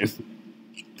captain.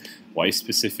 Why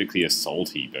specifically a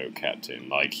salty boat captain?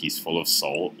 Like, he's full of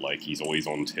salt? Like, he's always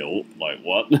on tilt? Like,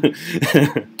 what?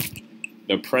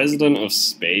 The president of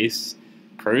space.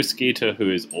 Pro skater who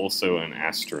is also an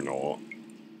astronaut.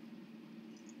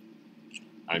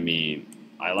 I mean,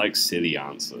 I like silly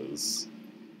answers.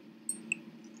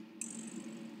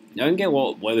 I don't get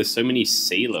why there's so many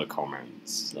sailor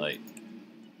comments. Like,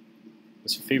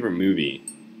 what's your favorite movie?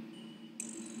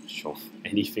 Sure,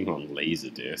 anything on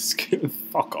Laserdisc.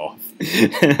 Fuck off.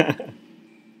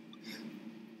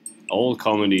 Old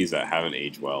comedies that haven't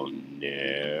aged well.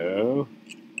 No.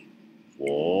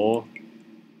 War.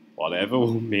 Whatever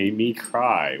will make me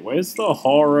cry. Where's the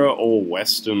horror or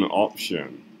western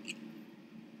option?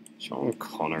 Sean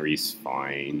Connery's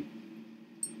fine.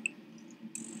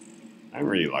 I don't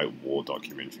really like war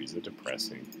documentaries, they're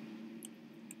depressing.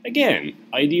 Again,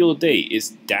 ideal date is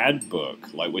dad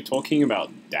book. Like, we're talking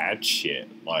about dad shit.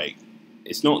 Like,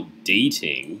 it's not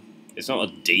dating. It's not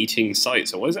a dating site.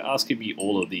 So why does it ask you to be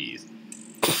all of these?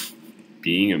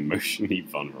 Being emotionally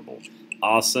vulnerable.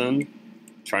 Arson.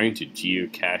 Trying to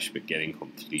geocache but getting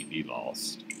completely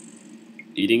lost.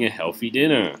 Eating a healthy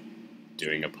dinner.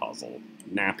 Doing a puzzle.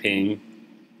 Napping.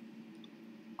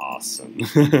 Arson.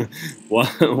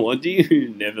 What do you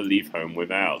never leave home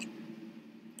without?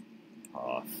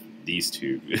 These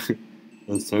two.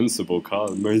 A sensible car.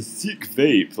 My sick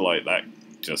vape. Like that.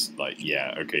 Just like,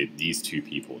 yeah, okay, these two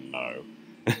people know.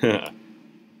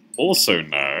 Also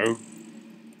know.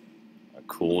 A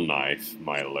cool knife.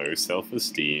 My low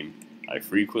self-esteem. I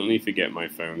frequently forget my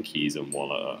phone, keys, and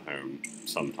wallet at home.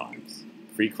 Sometimes.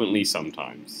 Frequently,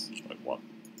 sometimes. Like, what?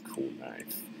 Cool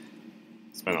knife.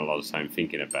 Spent a lot of time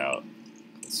thinking about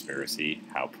conspiracy,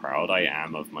 how proud I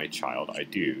am of my child. I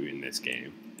do in this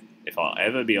game. If I'll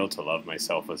ever be able to love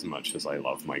myself as much as I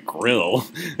love my grill.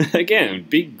 Again,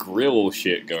 big grill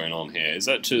shit going on here. Is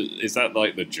that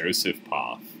like the Joseph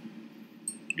path?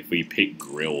 If we pick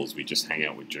grills, we just hang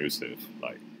out with Joseph.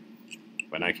 Like,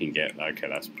 when I can get... Okay,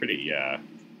 that's pretty, yeah.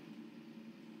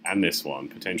 And this one,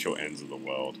 potential ends of the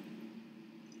world.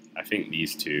 I think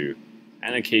these two,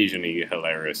 and occasionally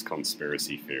hilarious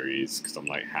conspiracy theories, because I'm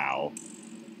like, how?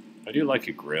 I do like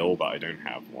a grill, but I don't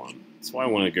have one. That's why I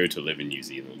want to go to live in New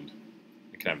Zealand.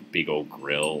 I could have a big old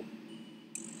grill.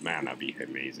 Man, that'd be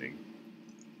amazing.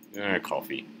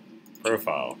 Coffee.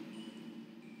 Profile.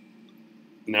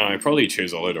 Now, I probably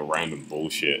chose a load of random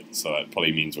bullshit, so that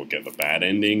probably means we'll get the bad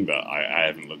ending, but I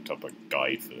haven't looked up a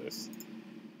guide for this.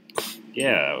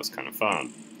 Yeah, that was kind of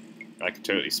fun. I could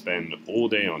totally spend all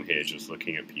day on here just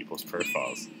looking at people's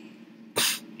profiles.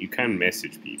 You can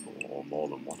message people, or more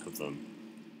than one of them.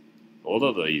 All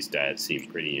of these dads seem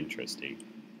pretty interesting.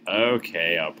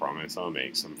 Okay, I promise I'll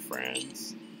make some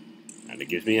friends. And it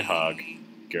gives me a hug.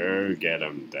 Go get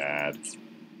 'em, Dad.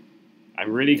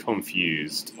 I'm really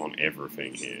confused on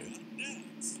everything here.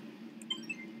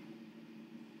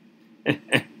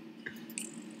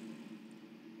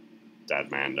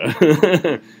 Dad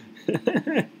Manda.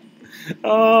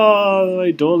 Oh,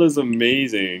 my daughter's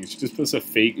amazing. She just puts a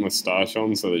fake mustache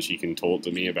on so that she can talk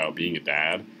to me about being a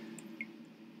dad.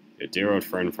 A dear old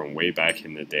friend from way back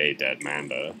in the day, Dad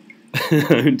Manda.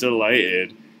 I'm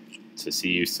delighted to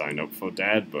see you sign up for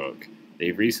Dad Book.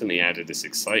 They've recently added this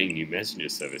exciting new messenger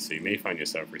service, so you may find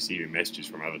yourself receiving messages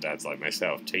from other dads like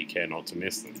myself. Take care not to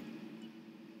miss them.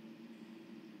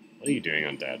 What are you doing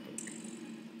on Dad Book?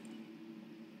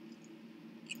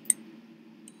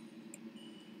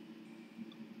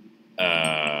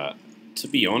 To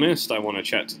be honest, I want to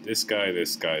chat to this guy,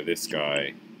 this guy, this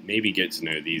guy. Maybe get to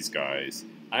know these guys.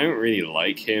 I don't really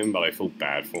like him, but I feel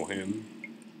bad for him.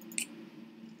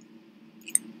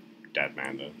 Dad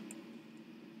Manda.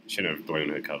 Shouldn't have blown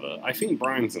her cover. I think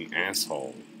Brian's an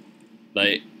asshole.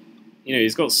 Like, you know,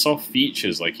 he's got soft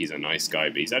features like he's a nice guy,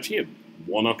 but he's actually a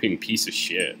one-upping piece of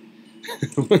shit.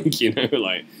 Like, you know,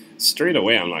 like, straight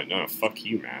away I'm like, no, fuck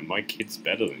you, man. My kid's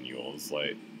better than yours.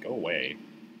 Like, go away.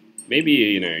 Maybe,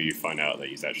 you know, you find out that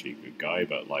he's actually a good guy,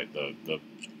 but, like, the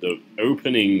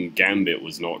opening gambit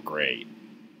was not great.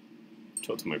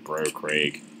 Talk to my bro,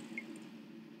 Craig.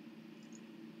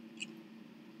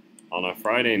 On a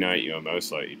Friday night, you are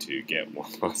most likely to get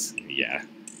one last... Yeah.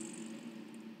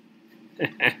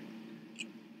 A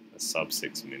sub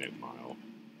 6-minute mile.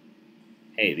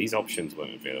 Hey, these options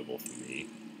weren't available for me.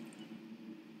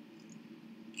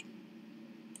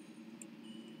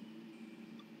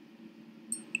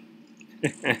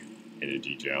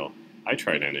 Energy gel. I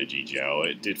tried energy gel.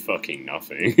 It did fucking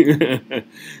nothing.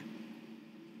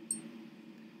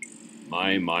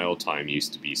 My mile time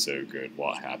used to be so good.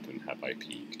 What happened? Have I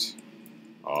peaked?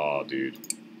 Oh, dude.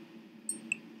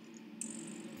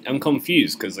 I'm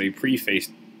confused because they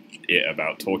prefaced it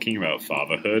about talking about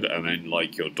fatherhood, and then,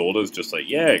 like, your daughter's just like,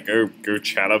 yeah, go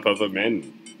chat up other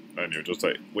men. And you're just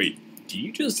like, wait, do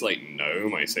you just, like, know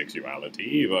my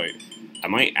sexuality? Like,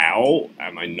 am I out?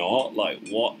 Am I not? Like,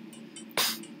 what?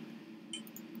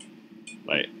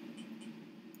 Like,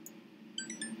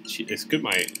 it's good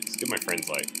my friend's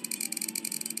like,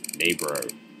 hey, bro.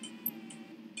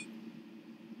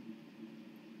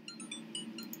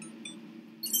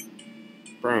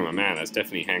 Bro, my man, that's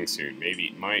definitely hang soon. Maybe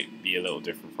it might be a little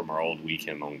different from our old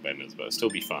weekend-long benders, but it'll still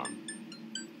be fun.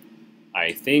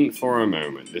 I think for a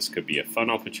moment this could be a fun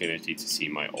opportunity to see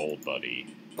my old buddy.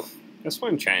 That's why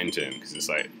I'm chatting to him, because it's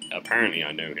like, apparently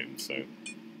I know him, so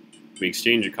we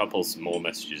exchange a couple more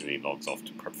messages and he logs off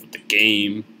to prep for the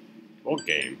game. What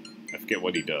game? I forget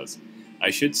what he does.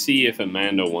 I should see if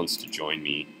Amanda wants to join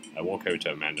me. I walk over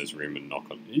to Amanda's room and knock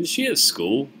on... Isn't she at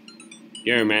school?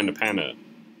 Yo, Amanda Panna.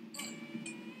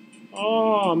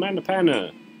 Oh, Amanda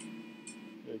Panna.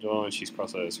 Oh, and she's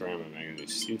cross-eyed as around my magazine.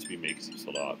 She seems to be making some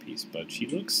sort of art piece, but she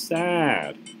looks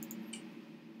sad.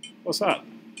 What's up?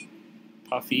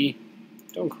 Puffy?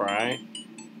 Don't cry.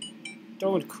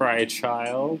 Don't cry,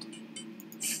 child.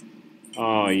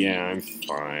 Oh, yeah, I'm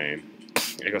fine.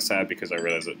 I got sad because I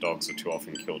realized that dogs are too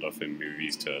often killed off in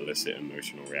movies to elicit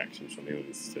emotional reactions from the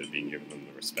audience instead of being given them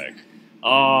the respect.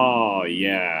 Oh,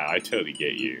 yeah, I totally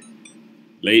get you.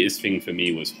 Latest thing for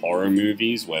me was horror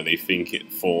movies where they think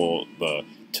it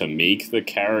to make the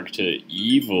character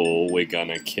evil, we're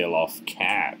gonna kill off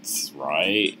cats,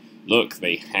 right? Look,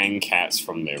 they hang cats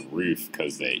from their roof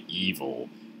because they're evil.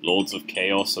 Lords of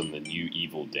Chaos and the new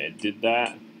Evil Dead did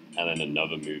that. And then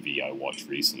another movie I watched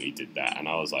recently did that, and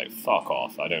I was like, fuck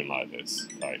off, I don't like this.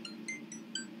 Like,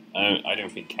 I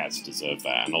don't think cats deserve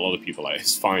that, and a lot of people are like,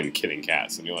 it's fine killing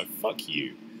cats, and you're like, fuck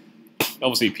you.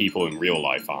 Obviously people in real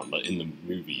life aren't, but in the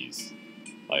movies,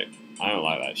 like, I don't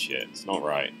like that shit, it's not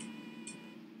right.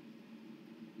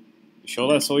 You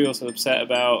sure that's all you're so upset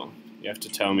about? You have to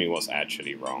tell me what's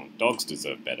actually wrong. Dogs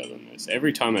deserve better than this.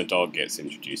 Every time a dog gets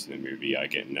introduced in a movie, I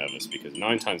get nervous because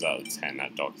 9 times out of 10,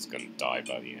 that dog's gonna die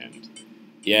by the end.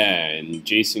 Yeah, and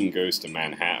Jason Goes to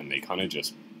Manhattan, they kind of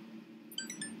just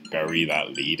bury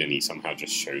that lead and he somehow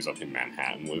just shows up in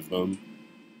Manhattan with them.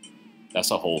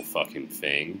 That's a whole fucking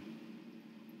thing.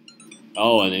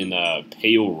 Oh, and in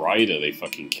Pale Rider, they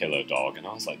fucking kill a dog, and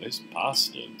I was like, those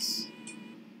bastards.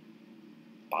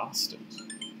 Bastards.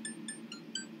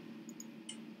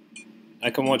 I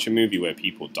can watch a movie where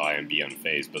people die and be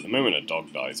unfazed, but the moment a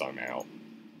dog dies, I'm out.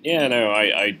 Yeah, no,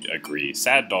 I agree.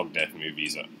 Sad dog death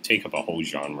movies take up a whole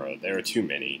genre. There are too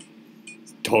many.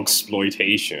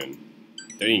 Dogsploitation.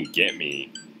 Don't even get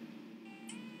me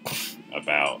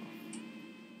about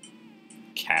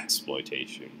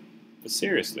catsploitation. But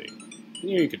seriously,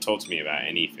 you could talk to me about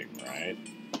anything, right?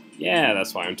 Yeah,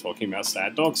 that's why I'm talking about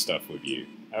sad dog stuff with you.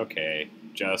 Okay,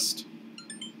 just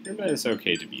remember it's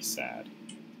okay to be sad.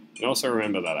 And also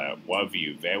remember that I love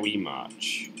you very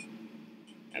much.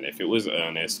 And if it was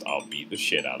Ernest, I'll beat the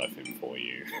shit out of him for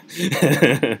you.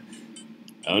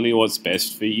 Only what's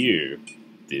best for you.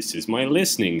 This is my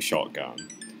listening shotgun.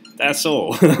 That's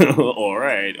all.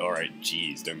 Alright,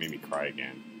 jeez, don't make me cry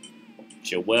again.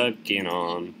 What you're working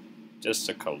on? Just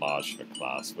a collage for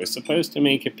class. We're supposed to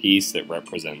make a piece that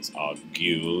represents our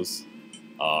ghouls.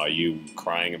 Are you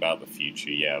crying about the future?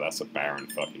 Yeah, that's a barren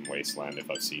fucking wasteland if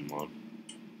I've seen one.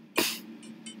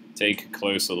 Take a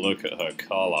closer look at her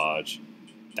collage.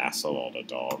 That's a lot of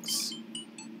dogs.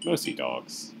 Mostly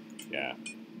dogs. Yeah.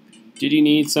 Did you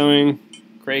need something?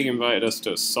 Craig invited us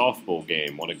to a softball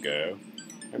game. What a go.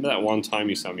 Remember that one time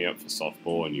you signed me up for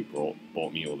softball and you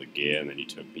bought me all the gear and then you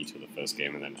took me to the first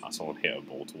game and then someone hit a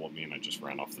ball toward me and I just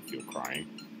ran off the field crying?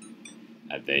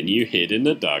 And then you hid in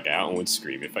the dugout and would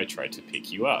scream if I tried to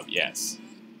pick you up. Yes.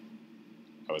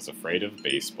 I was afraid of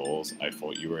baseballs. I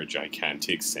thought you were a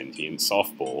gigantic sentient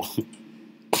softball.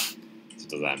 So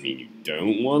does that mean you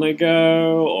don't want to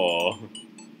go, or...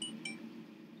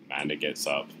 Amanda gets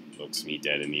up, looks me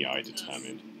dead in the eye,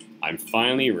 determined. I'm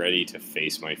finally ready to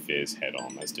face my fears head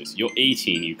on. That's just, you're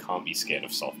 18, you can't be scared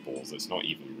of softballs. It's not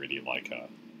even really like a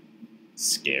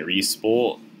scary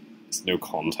sport. There's no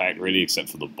contact really except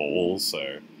for the ball,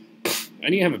 so... I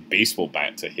only have a baseball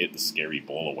bat to hit the scary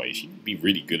ball away. She'd be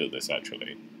really good at this,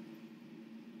 actually.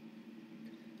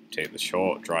 Take the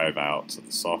short drive out to the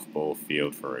softball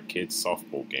field for a kid's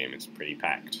softball game. It's pretty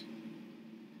packed.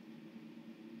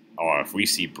 Oh, if we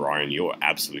see Brian, you're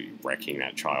absolutely wrecking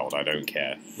that child. I don't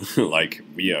care. Like,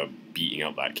 we are beating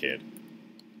up that kid.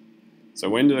 So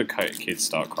when do the kids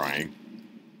start crying?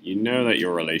 You know that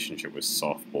your relationship with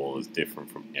softball is different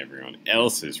from everyone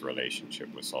else's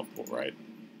relationship with softball, right?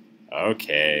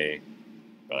 Okay,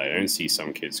 but I don't see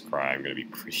some kids cry. I'm going to be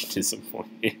pretty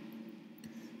disappointed.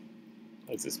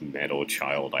 That's this metal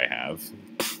child I have.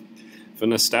 For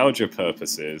nostalgia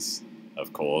purposes,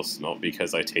 of course, not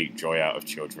because I take joy out of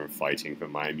children fighting for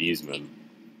my amusement.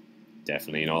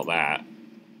 Definitely not that.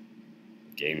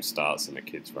 The game starts and the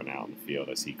kids run out on the field.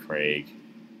 I see Craig.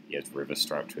 He has River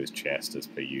strapped to his chest as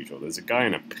per usual. There's a guy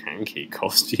in a pancake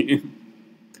costume.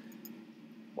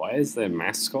 Why is their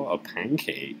mascot a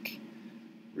pancake?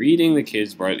 Reading the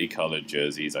kids' brightly colored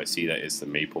jerseys, I see that it's the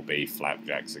Maple Bay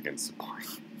Flapjacks against the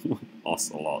Pine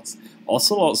Ocelots.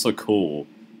 Ocelots are cool.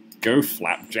 Go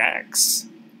Flapjacks.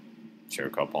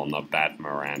 Choke up on the bad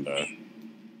Miranda.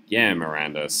 Yeah,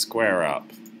 Miranda, square up.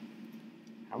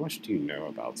 How much do you know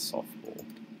about softball?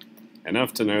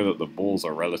 Enough to know that the balls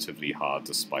are relatively hard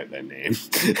despite their name.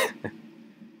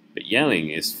 But yelling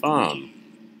is fun.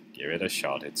 Give it a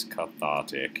shot, it's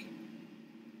cathartic.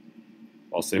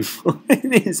 What's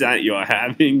important is that you're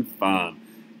having fun.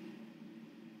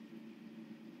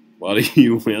 What are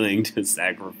you willing to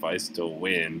sacrifice to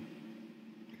win?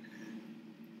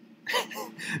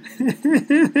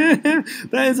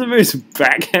 That is the most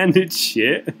backhanded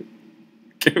shit.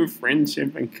 Go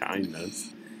friendship and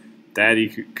kindness. Daddy,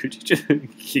 could you just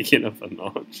kick it up a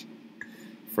notch?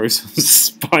 Throw some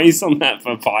spice on that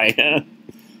papaya.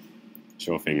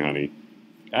 Sure thing, honey.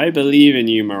 I believe in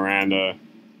you, Miranda.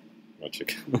 What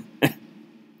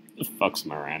the fuck's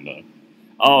Miranda?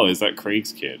 Oh, is that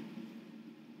Craig's kid?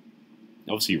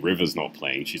 Obviously, River's not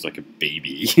playing. She's like a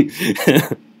baby.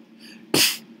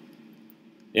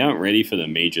 They aren't ready for the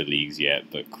major leagues yet,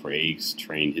 but Craig's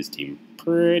trained his team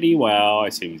pretty well. I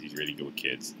assume he's really good with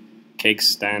kids. Cake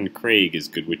stand Craig is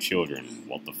good with children.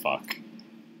 What the fuck?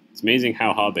 It's amazing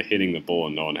how hard they're hitting the ball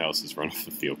and no one else has run off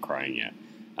the field crying yet.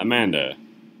 Amanda,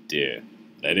 dear,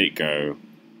 let it go.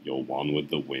 You're one with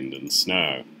the wind and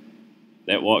snow.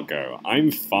 Let what go?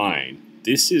 I'm fine.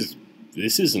 This isn't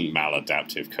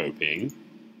maladaptive coping.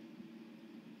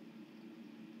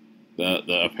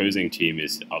 The opposing team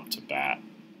is up to bat.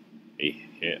 They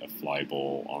hit a fly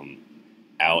ball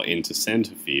out into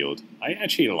center field. I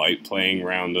actually like playing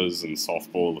rounders and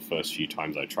softball the first few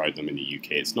times I tried them in the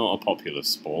UK. It's not a popular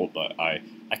sport, but I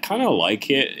kind of like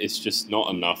it. It's just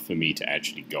not enough for me to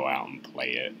actually go out and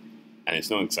play it. And it's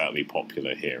not exactly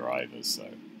popular here either, so...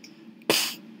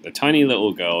 The tiny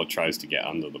little girl tries to get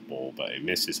under the ball, but it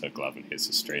misses her glove and hits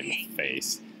her straight in the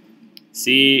face.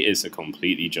 C is a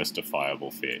completely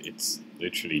justifiable fear. It's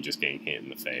literally just getting hit in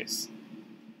the face.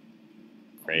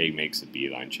 Craig makes a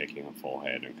beeline, checking her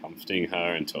forehead and comforting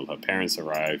her until her parents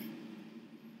arrive.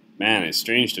 Man, it's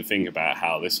strange to think about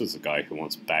how this was a guy who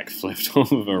once backflipped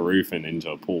off of a roof and into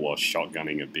a pool while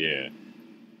shotgunning a beer.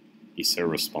 He's so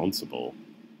responsible.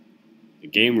 The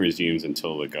game resumes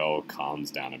until the girl calms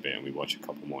down a bit and we watch a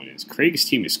couple more innings. Craig's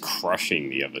team is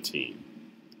crushing the other team.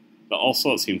 The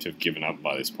Ocelots seem to have given up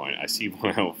by this point. I see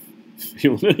one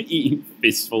outfielder eating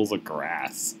fistfuls of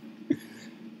grass.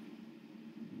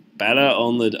 Batter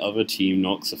on the other team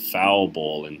knocks a foul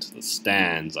ball into the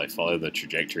stands. I follow the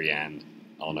trajectory and...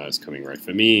 Oh no, it's coming right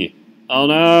for me. Oh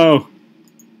no!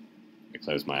 I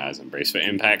close my eyes and brace for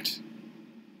impact.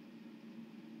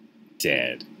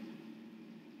 Dead.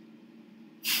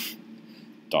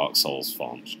 Dark Souls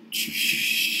font.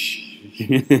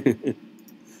 I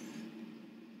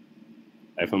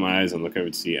open my eyes and look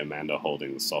over to see Amanda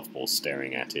holding the softball,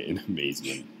 staring at it in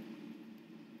amazement.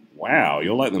 Wow,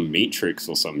 you're like the Matrix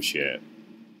or some shit.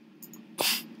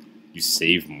 You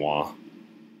saved moi.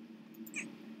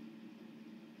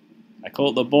 I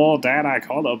caught the ball, Dad, I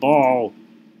caught the ball.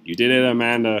 You did it,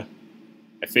 Amanda.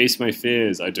 I faced my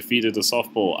fears. I defeated the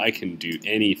softball. I can do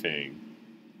anything.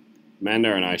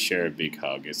 Amanda and I share a big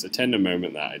hug. It's a tender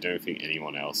moment that I don't think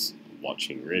anyone else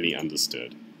watching really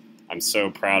understood. I'm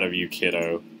so proud of you,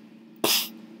 kiddo.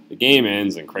 The game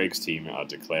ends and Craig's team are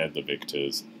declared the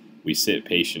victors. We sit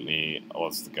patiently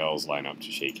as the girls line up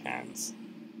to shake hands.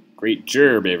 Great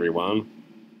job, everyone.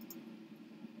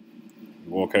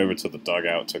 We walk over to the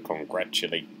dugout to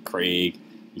congratulate Craig.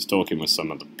 He's talking with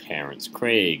some of the parents.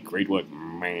 Craig, great work,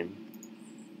 man.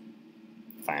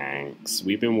 Thanks.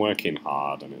 We've been working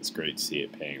hard and it's great to see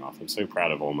it paying off. I'm so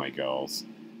proud of all my girls.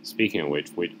 Speaking of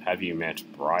which, have you met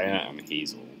Briar and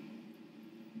Hazel?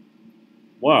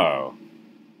 Whoa.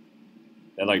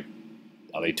 They're like...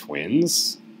 Are they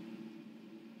twins?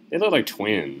 They look like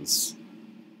twins.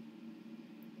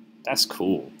 That's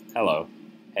cool. Hello.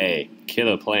 Hey,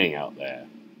 killer playing out there.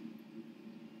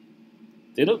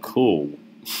 They look cool.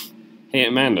 Hey,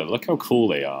 Amanda, look how cool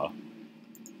they are.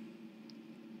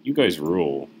 You guys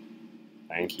rule.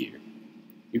 Thank you.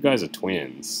 You guys are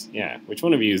twins. Yeah, which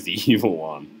one of you is the evil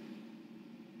one?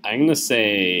 I'm gonna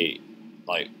say,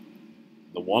 like,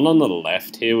 the one on the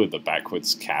left here with the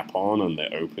backwards cap on and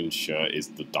the open shirt is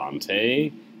the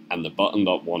Dante, and the buttoned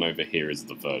up one over here is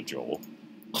the Virgil.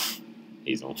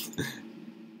 Hazel.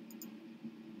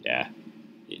 Yeah.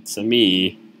 It's a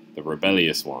me, the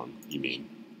rebellious one, you mean.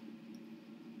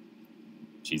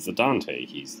 She's the Dante,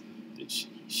 she's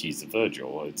the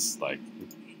Virgil. It's like,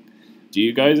 do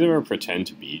you guys ever pretend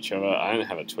to be each other? I don't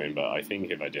have a twin, but I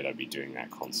think if I did, I'd be doing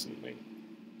that constantly.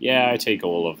 Yeah, I take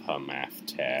all of her math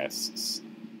tests.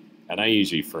 And I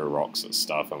usually throw rocks at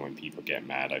stuff, and when people get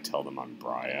mad, I tell them I'm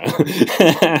Briar.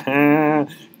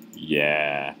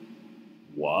 Yeah.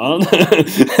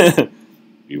 What?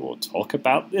 We will talk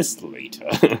about this later.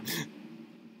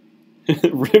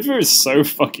 River is so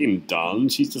fucking done.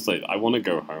 She's just like, I want to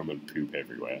go home and poop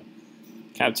everywhere.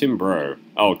 Captain Bro.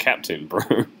 Oh, Captain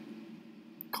Bro.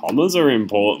 Commas are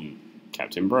important.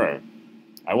 Captain Bro.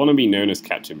 I want to be known as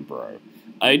Captain Bro.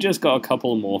 I just got a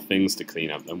couple more things to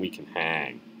clean up, then we can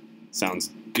hang.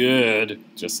 Sounds good.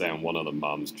 Just saying, one of the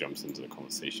mums jumps into the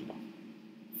conversation. Oh,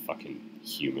 fucking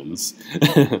humans.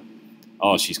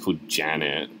 Oh, she's called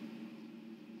Janet.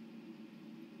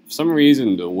 For some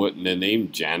reason, the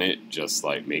name Janet just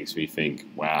like makes me think,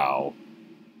 wow,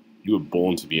 you were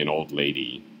born to be an old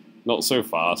lady. Not so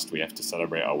fast. We have to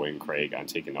celebrate our win, Craig. I'm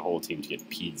taking the whole team to get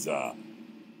pizza.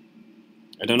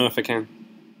 I don't know if I can.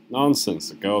 Nonsense.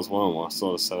 The girls won. What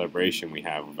sort of celebration we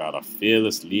have without a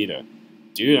fearless leader?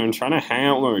 Dude, I'm trying to hang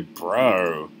out with my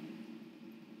bro.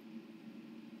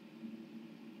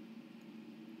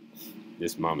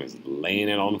 This mum is laying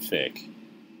it on thick.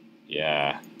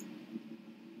 Yeah.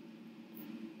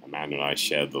 Amanda and I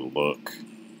shared the look.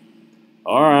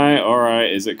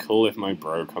 Alright. Is it cool if my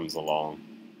bro comes along?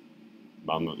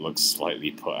 Mum looks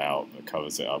slightly put out, but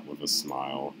covers it up with a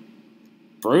smile.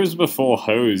 Bros before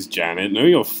hoes, Janet. Know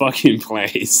your fucking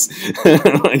place.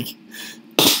 Like,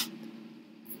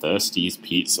 Thirsty's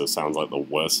Pizza sounds like the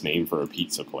worst name for a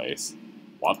pizza place.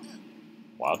 What?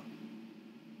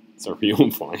 It's a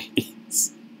real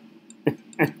place.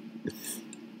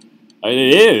 It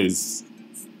is!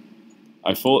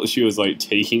 I thought she was, like,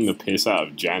 taking the piss out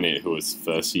of Janet, who was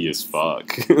thirsty as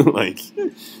fuck. Like,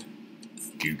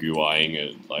 goo-goo-eyeing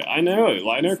it. Like, I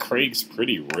know Craig's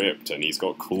pretty ripped and he's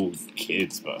got cool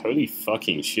kids, but holy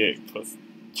fucking shit,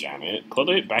 Janet, put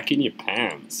it back in your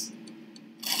pants.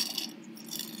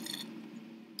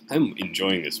 I'm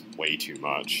enjoying this way too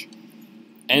much.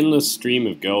 Endless stream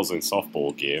of girls in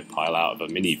softball gear pile out of a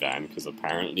minivan because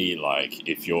apparently, like,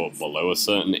 if you're below a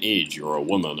certain age, you're a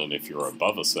woman, and if you're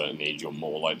above a certain age, you're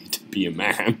more likely to be a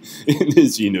man in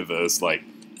this universe. Like,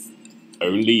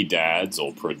 only dads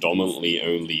or predominantly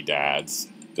only dads.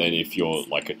 Then if you're,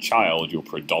 like, a child, you're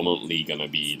predominantly gonna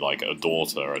be, like, a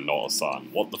daughter and not a son.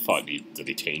 What the fuck? Do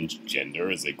they change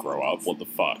gender as they grow up? What the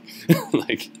fuck?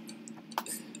 Like,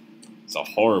 it's a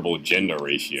horrible gender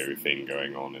ratio thing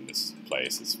going on in this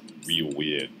place. It's real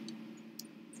weird.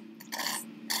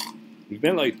 We've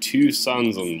been like 2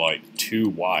 sons and like 2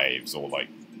 wives, or like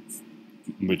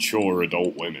mature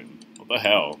adult women. What the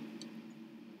hell?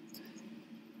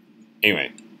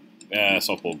 Anyway,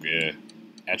 softball gear.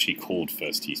 Actually called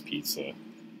Thirsty's Pizza.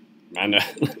 Amanda,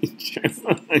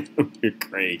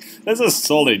 Craig. That's a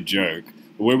solid joke.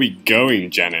 Where are we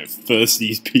going, Janet?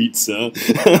 Thirsty's Pizza?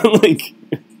 Like,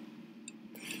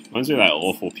 reminds me of that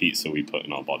awful pizza we put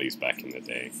in our bodies back in the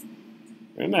day.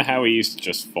 Remember how we used to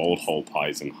just fold whole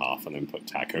pies in half and then put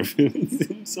taco fillings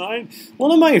inside?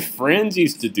 One of my friends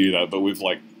used to do that, but with,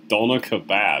 like, doner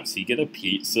kebabs. He'd get a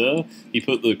pizza, he'd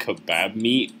put the kebab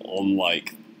meat on,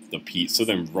 like, the pizza,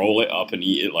 then roll it up and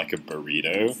eat it like a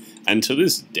burrito. And to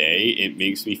this day, it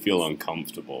makes me feel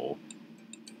uncomfortable.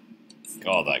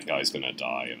 God, that guy's gonna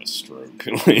die of a stroke.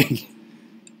 Like,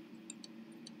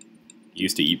 he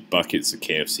used to eat buckets of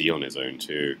KFC on his own,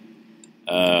 too.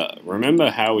 Remember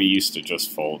how we used to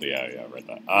just fold... Yeah, I read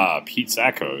that. Ah,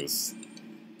 pizzacos.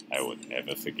 I would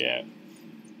never forget.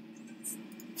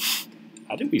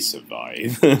 How did we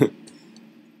survive?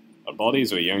 Our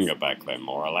bodies were younger back then,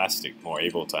 more elastic, more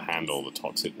able to handle the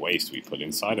toxic waste we put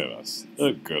inside of us.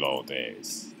 The good old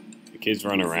days. The kids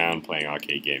run around playing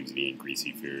arcade games and eating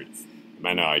greasy food.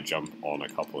 Amanda and I jump on a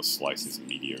couple of slices of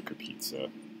mediocre pizza.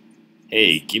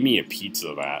 Hey, give me a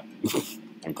pizza that.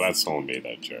 I'm glad someone made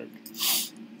that joke.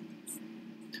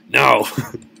 No!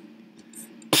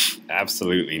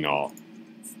 Absolutely not.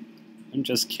 I'm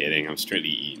just kidding, I'm strictly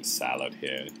eating salad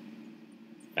here.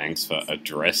 Thanks for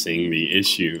addressing the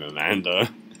issue, Amanda.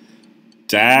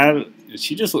 Dad,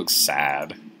 she just looks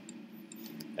sad.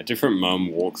 A different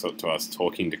mum walks up to us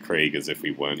talking to Craig as if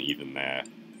we weren't even there.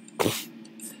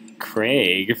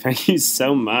 Craig, thank you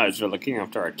so much for looking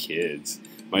after our kids.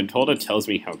 My daughter tells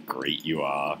me how great you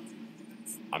are.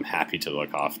 I'm happy to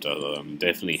look after them.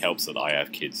 Definitely helps that I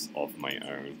have kids of my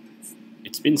own.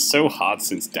 It's been so hard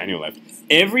since Daniel left.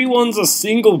 Everyone's a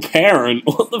single parent.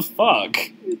 What the fuck?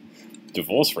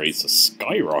 Divorce rates are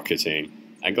skyrocketing.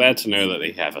 I'm glad to know that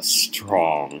they have a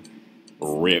strong,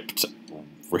 ripped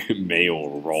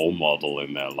male role model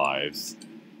in their lives.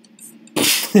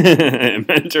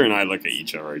 Amanda and I look at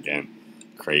each other again.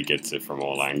 Craig gets it from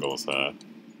all angles, huh?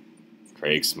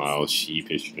 Craig smiles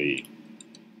sheepishly,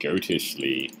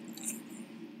 goatishly.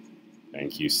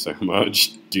 Thank you so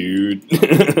much, dude.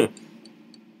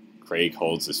 Craig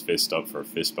holds his fist up for a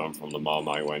fist bump from the mom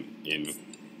I went in.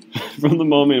 From the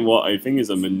mom in what I think is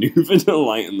a maneuver to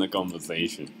lighten the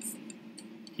conversation.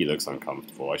 He looks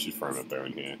uncomfortable. I should throw him a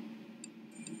bone here.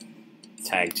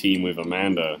 Tag team with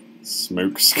Amanda.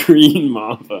 Smoke screen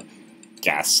Martha.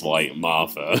 Gaslight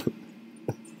Martha.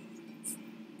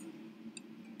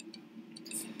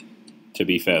 To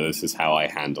be fair, this is how I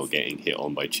handle getting hit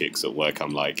on by chicks at work.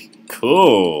 I'm like,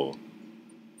 cool,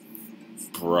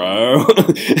 bro.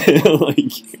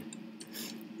 Like,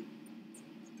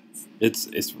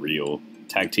 it's real.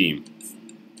 Tag team.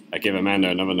 I give Amanda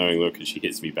another knowing look and she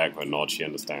hits me back with a nod. She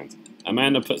understands.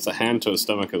 Amanda puts a hand to her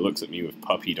stomach and looks at me with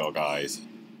puppy dog eyes.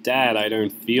 Dad, I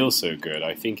don't feel so good.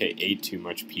 I think I ate too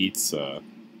much pizza.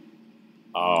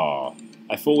 Oh,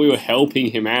 I thought we were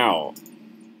helping him out.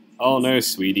 Oh no,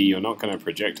 sweetie, you're not going to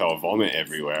projectile vomit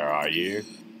everywhere, are you?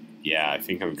 Yeah, I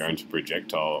think I'm going to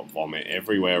projectile vomit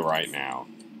everywhere right now.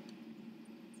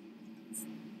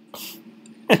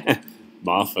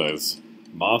 Martha's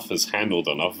handled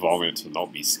enough vomit to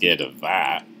not be scared of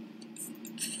that.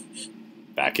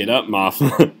 Back it up,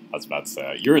 Martha. I was about to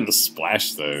say, you're in the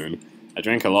splash zone. I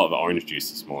drank a lot of orange juice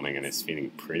this morning and it's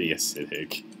feeling pretty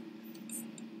acidic.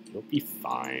 You'll be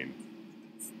fine.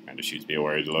 Amanda shoots me a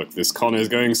worried look. This con is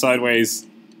going sideways.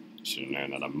 Should have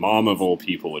known that a mom of all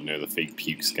people would know the fake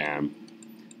puke scam.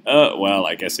 Well,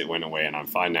 I guess it went away and I'm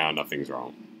fine now. Nothing's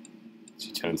wrong.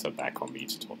 She turns her back on me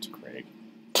to talk to Craig.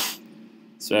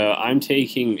 So, I'm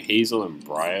taking Hazel and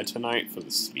Briar tonight for the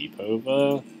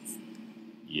sleepover.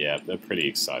 Yeah, they're pretty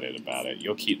excited about it.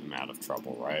 You'll keep them out of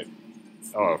trouble, right?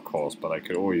 Oh, of course, but I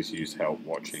could always use help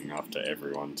watching after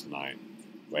everyone tonight.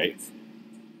 Wait.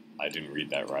 I didn't read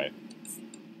that right.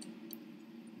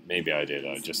 Maybe I did,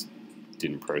 I just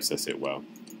didn't process it well.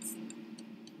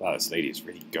 Wow, this lady is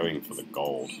really going for the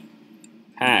gold.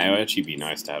 Hey, it would actually be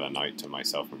nice to have a night to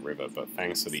myself and River, but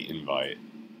thanks for the invite.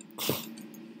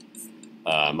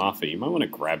 Martha, you might want to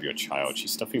grab your child.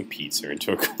 She's stuffing pizza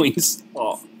into a clean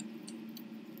spot.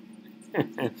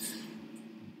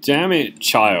 Damn it,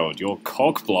 child, you're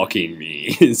cock-blocking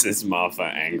me, says Martha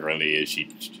angrily as she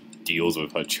deals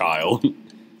with her child.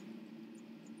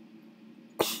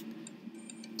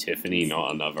 Tiffany,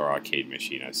 not another arcade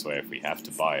machine, I swear, if we have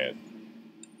to buy it.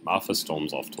 Martha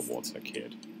storms off towards her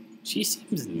kid. She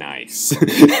seems nice.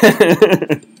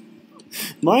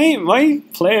 My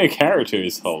player character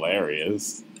is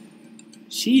hilarious.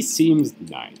 She seems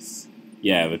nice.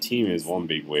 Yeah, the team is one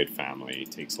big weird family.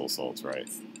 Takes all sorts, right?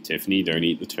 Tiffany, don't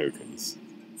eat the tokens.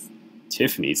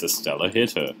 Tiffany's a stellar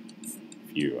hitter.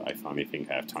 Phew, I finally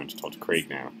think I have time to talk to Craig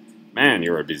now. Man,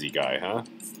 you're a busy guy, huh?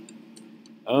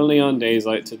 Only on days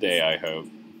like today, I hope.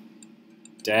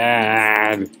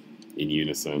 Dad! In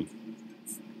unison.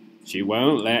 She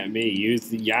won't let me use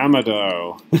the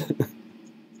Yamado.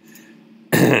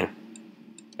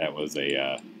 That was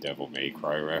a Devil May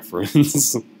Cry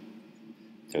reference.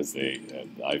 Because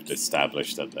I've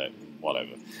established that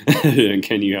whatever.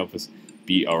 Can you help us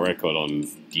beat our record on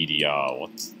DDR?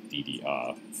 What's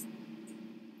DDR?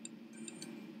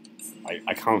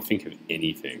 I can't think of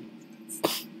anything.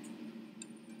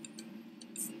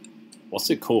 What's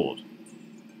it called?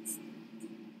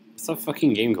 What's that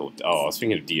fucking game called? Oh, I was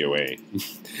thinking of DOA.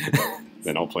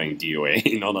 They're not playing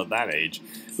DOA, not at that age.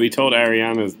 We told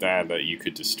Ariana's dad that you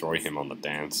could destroy him on the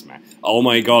dance mat. Oh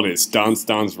my god, it's Dance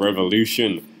Dance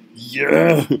Revolution!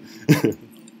 Yeah!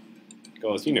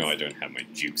 God, you know I don't have my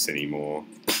jukes anymore.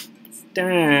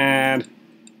 Dad!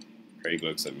 Craig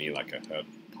looks at me like a hurt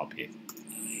puppy.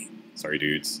 Sorry,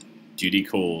 dudes. Duty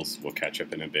calls. We'll catch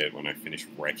up in a bit when I finish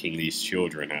wrecking these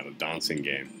children at a dancing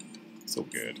game. It's all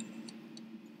good.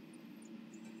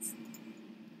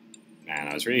 Man,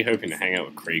 I was really hoping to hang out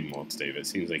with Craig more today, but it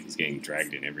seems like he's getting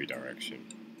dragged in every direction.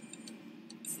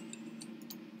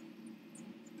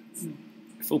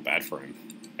 I feel bad for him.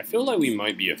 I feel like we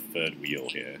might be a third wheel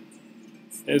here.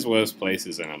 There's worse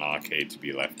places than an arcade to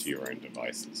be left to your own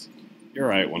devices. You're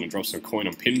right, want to drop some coin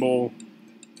on pinball?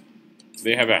 Do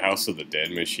they have a House of the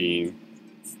Dead machine?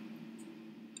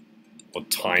 Or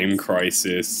Time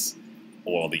Crisis?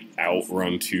 Or the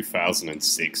Outrun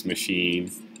 2006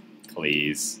 machine?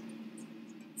 Please.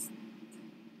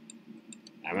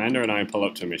 Amanda and I pull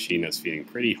up to a machine that's feeling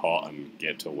pretty hot and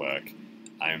get to work.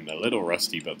 I'm a little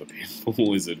rusty, but the pinball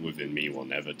wizard within me will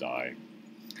never die.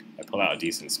 I pull out a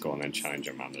decent score and then challenge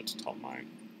Amanda to top mine.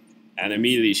 And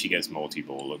immediately she gets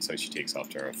multi-ball. Looks like she takes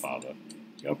after her father.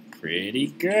 You're pretty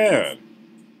good.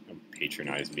 Don't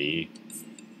patronize me,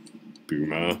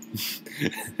 boomer.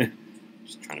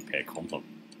 Just trying to pay a compliment.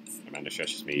 Amanda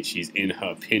shushes me. She's in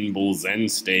her pinball zen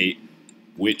state.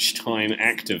 Witch time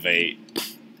activate.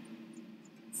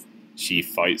 She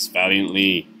fights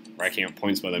valiantly. racking up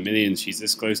points by the millions. She's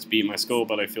this close to beating my score,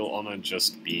 but I feel honored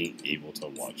just being able to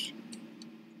watch.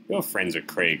 You're friends with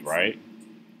Craig, right?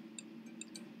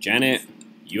 Janet,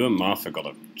 you and Martha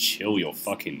gotta chill your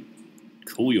fucking...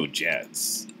 cool your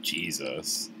jets.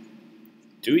 Jesus.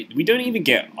 We don't even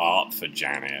get art for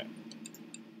Janet.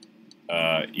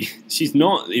 She's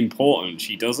not important.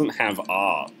 She doesn't have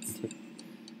art.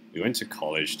 We went to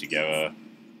college together.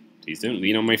 Please don't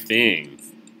lean on my thing.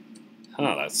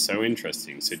 Huh, that's so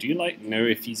interesting. So do you, like, know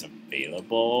if he's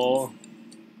available?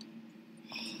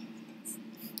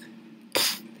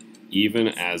 Even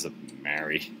as a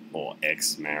married or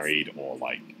ex-married or,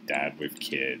 like, dad with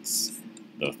kids,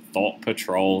 the thought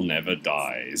patrol never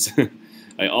dies.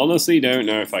 I honestly don't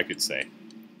know if I could say.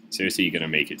 Seriously, you're gonna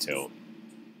make it Tilt.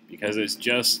 Because it's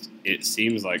just, it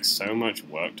seems like so much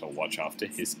work to watch after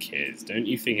his kids. Don't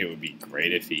you think it would be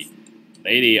great if he...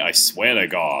 Lady, I swear to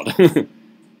God.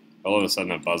 All of a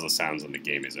sudden a buzzer sounds and the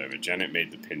game is over. Janet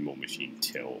made the pinball machine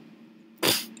tilt.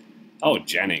 Oh,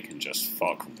 Janet can just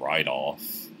fuck right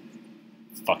off.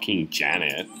 Fucking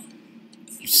Janet.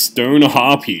 You stone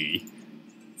harpy.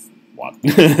 What?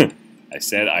 I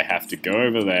said I have to go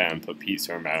over there and put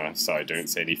pizza in my mouth so I don't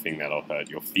say anything that'll hurt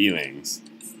your feelings.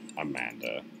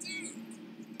 Amanda.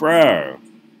 Bro.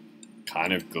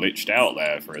 Kind of glitched out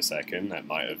there for a second. That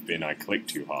might have been I clicked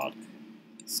too hard.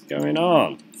 What's going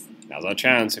on? Now's our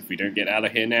chance. If we don't get out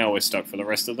of here now, we're stuck for the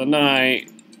rest of the night.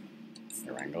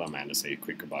 I wrangle Amanda, say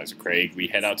quick goodbyes to Craig. We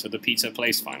head out to the pizza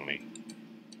place finally.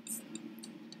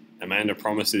 Amanda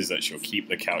promises that she'll keep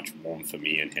the couch warm for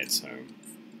me and heads home.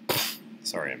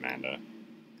 Sorry, Amanda.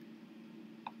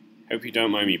 Hope you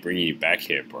don't mind me bringing you back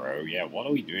here, bro. Yeah, what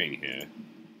are we doing here?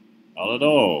 Not at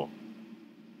all.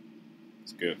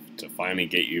 It's good to finally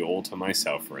get you all to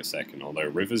myself for a second, although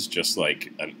River's just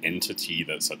like an entity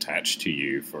that's attached to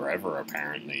you forever,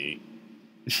 apparently.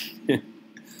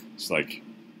 It's like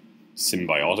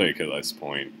symbiotic at this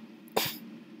point.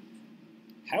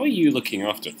 How are you looking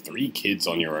after 3 kids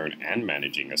on your own and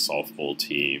managing a softball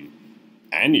team?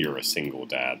 And you're a single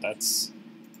dad. That's...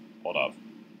 Hold up.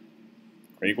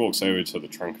 Craig walks over to the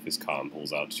trunk of his car and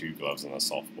pulls out 2 gloves and a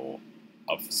softball.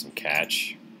 Up for some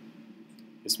catch.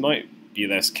 This might be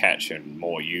less catch and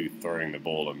more you throwing the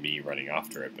ball and me running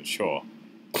after it, but sure.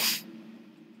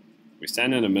 We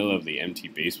stand in the middle of the empty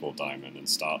baseball diamond and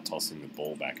start tossing the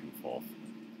ball back and forth.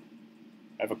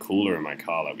 I have a cooler in my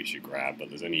car that we should grab, but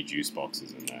there's only juice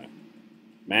boxes in there.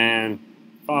 Man,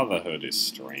 fatherhood is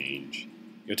strange.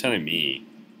 You're telling me.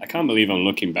 I can't believe I'm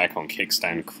looking back on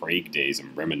kickstand Craig days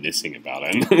and reminiscing about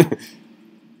it.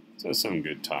 So some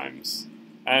good times.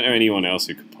 I don't know anyone else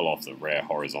who could pull off the rare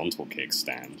horizontal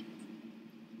kickstand.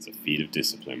 It's a feat of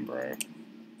discipline, bro.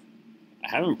 I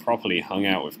haven't properly hung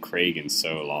out with Craig in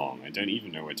so long, I don't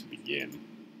even know where to begin.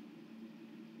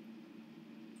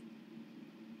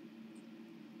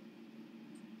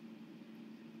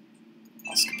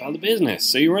 Ask about the business.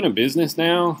 So you run a business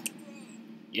now?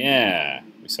 Yeah,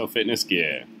 we sell fitness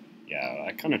gear. Yeah,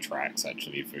 that kind of tracks,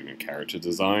 actually, for your character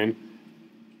design.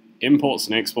 Imports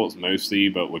and exports mostly,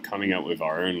 but we're coming up with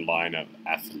our own line of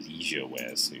athleisure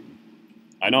wear soon.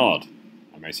 I nod.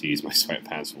 I mostly use my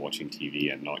sweatpants for watching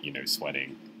TV and not, you know,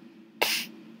 sweating.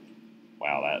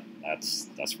 Wow,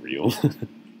 that's real,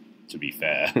 to be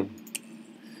fair.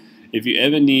 If you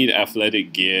ever need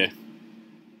athletic gear,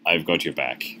 I've got your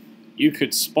back. You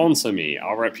could sponsor me.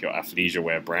 I'll rep your athleisure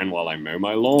wear brand while I mow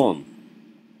my lawn.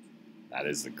 That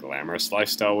is the glamorous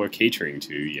lifestyle we're catering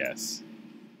to, yes.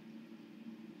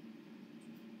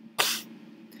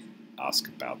 Ask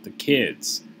about the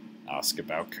kids. Ask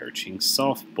about coaching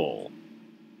softball.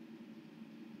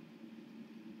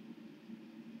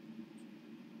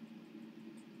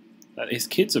 His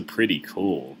kids are pretty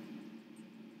cool.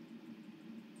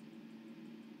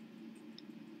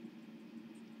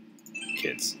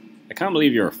 Kids. I can't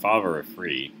believe you're a father of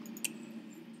 3.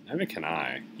 Never can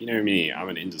I. You know me, I'm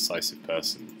an indecisive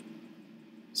person.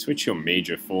 Switch your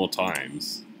major 4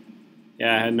 times.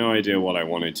 Yeah, I had no idea what I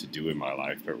wanted to do in my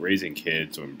life, but raising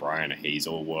kids when Brian and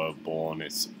Hazel were born,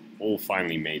 it's all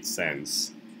finally made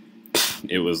sense.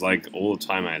 It was like all the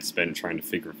time I had spent trying to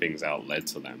figure things out led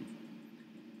to them.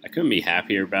 I couldn't be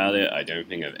happier about it. I don't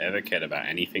think I've ever cared about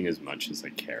anything as much as I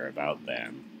care about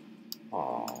them.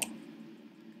 Aww.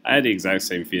 I had the exact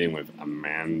same feeling with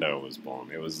Amanda was born.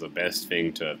 It was the best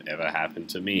thing to have ever happened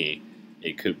to me.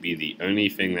 It could be the only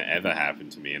thing that ever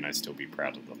happened to me, and I'd still be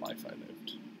proud of the life I lived.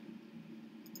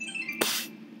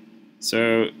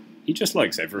 So, he just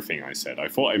likes everything I said. I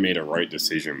thought I made a right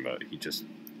decision, but he just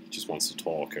wants to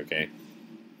talk, okay?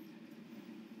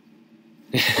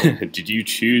 Did you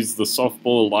choose the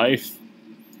softball life?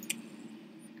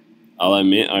 I'll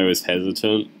admit I was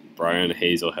hesitant. Brian and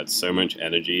Hazel had so much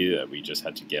energy that we just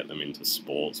had to get them into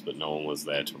sports, but no one was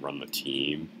there to run the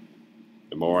team.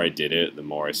 The more I did it, the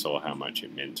more I saw how much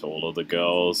it meant to all of the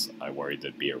girls. I worried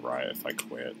there'd be a riot if I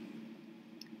quit.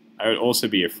 I would also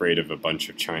be afraid of a bunch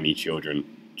of tiny children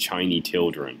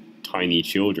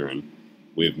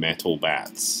with metal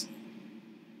bats.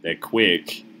 They're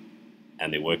quick,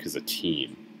 and they work as a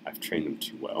team. I've trained them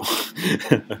too well.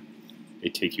 They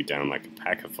take you down like a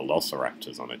pack of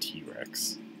velociraptors on a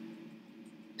T-Rex.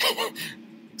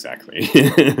 Exactly.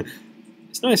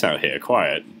 It's nice out here,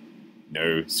 quiet.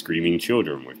 No screaming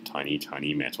children with tiny,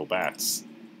 tiny metal bats.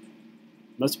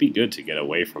 Must be good to get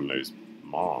away from those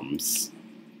moms.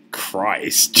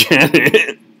 Christ,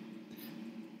 Janet!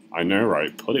 I know,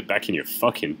 right? Put it back in your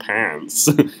fucking pants.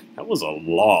 That was a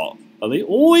lot. Are they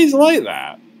always like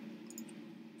that?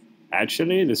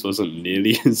 Actually, this wasn't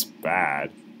nearly as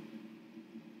bad.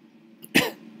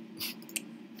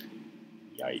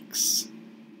 Yikes.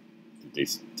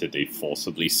 Did they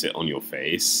forcibly sit on your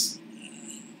face?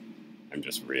 I'm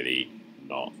just really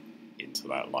not into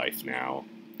that life now.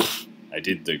 I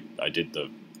did the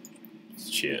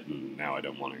shit and now I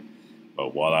don't want to.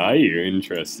 But what are you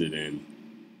interested in?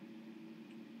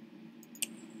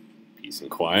 Peace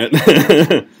and quiet.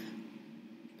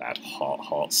 That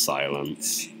hot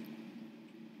silence.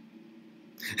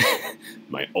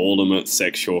 My ultimate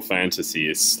sexual fantasy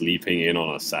is sleeping in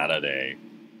on a Saturday.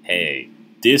 Hey,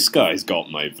 this guy's got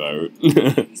my vote.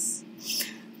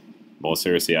 More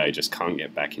seriously, I just can't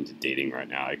get back into dating right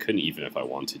now. I couldn't even if I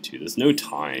wanted to. There's no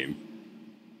time.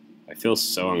 I feel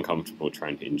so uncomfortable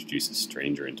trying to introduce a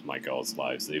stranger into my girls'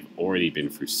 lives. They've already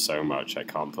been through so much, I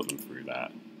can't put them through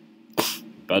that.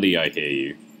 Buddy, I hear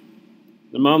you.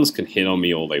 The moms can hit on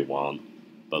me all they want,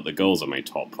 but the girls are my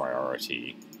top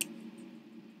priority.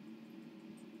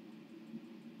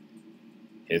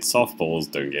 Hit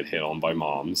softballs, don't get hit on by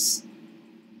moms.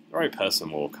 The right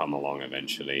person will come along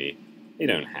eventually. They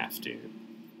don't have to.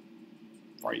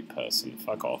 Right person,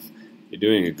 fuck off. You're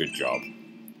doing a good job.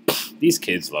 These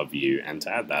kids love you, and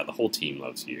to add that, the whole team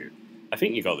loves you. I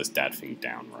think you got this dad thing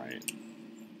down right.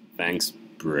 Thanks,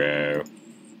 bro.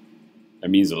 That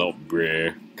means a lot,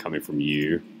 bro, coming from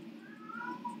you.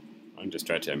 I'm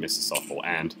distracted, I missed the softball,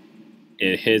 and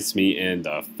it hits me in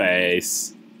the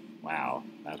face. Wow,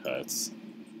 that hurts.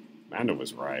 Amanda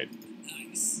was right.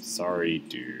 Nice. Sorry,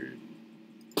 dude.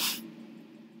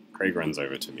 Craig runs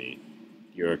over to me.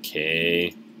 You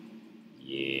okay?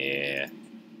 Yeah.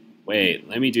 Wait,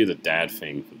 let me do the dad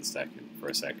thing for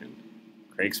a second.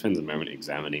 Craig spends a moment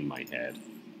examining my head.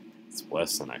 It's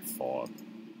worse than I thought.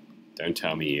 Don't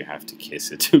tell me you have to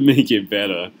kiss it to make it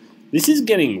better. This is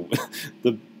getting...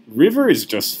 The River is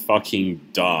just fucking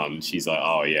done. She's like,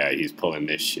 oh yeah, he's pulling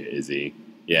this shit, is he?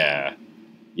 Yeah.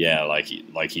 Yeah, like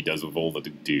he does with all the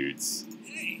dudes.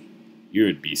 You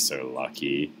would be so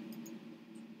lucky.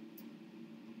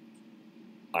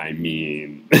 I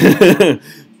mean...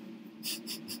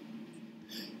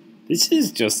 This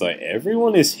is just like,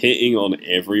 everyone is hitting on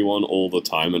everyone all the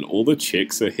time, and all the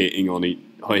chicks are hitting on the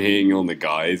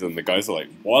guys, and the guys are like,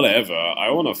 whatever, I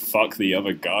want to fuck the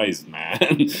other guys,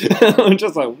 man. I'm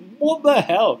just like, what the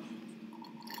hell?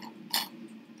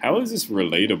 How is this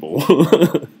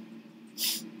relatable?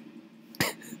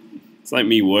 It's like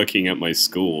me working at my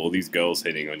school, all these girls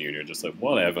hitting on you, and you're just like,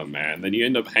 whatever, man. Then you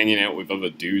end up hanging out with other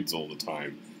dudes all the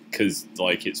time, because,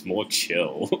 like, it's more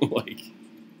chill. Like...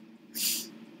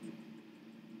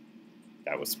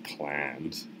 That was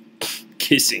planned.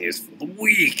 Kissing is for the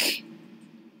weak!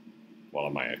 Well,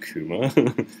 am I a Kuma?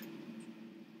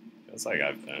 Feels like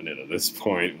I've earned it at this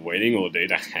point. Waiting all day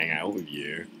to hang out with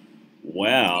you.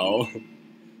 Well...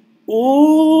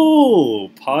 Ooh!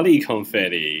 Party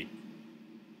confetti!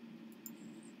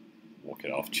 Walk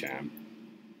it off, champ.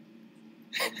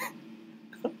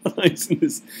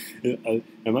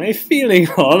 Am I feeling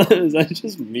hot? Is that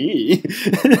just me?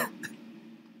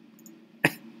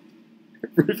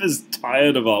 River's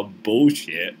tired of our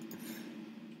bullshit.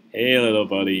 Hey, little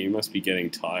buddy, you must be getting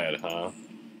tired, huh?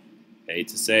 Hate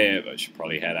to say it, but should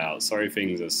probably head out. Sorry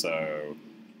things are so...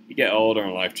 You get older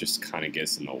and life just kind of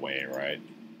gets in the way, right?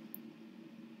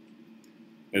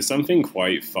 There's something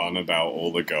quite fun about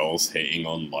all the girls hitting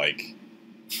on, like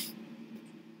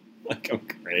on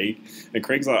Craig. And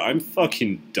Craig's like, I'm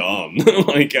fucking done.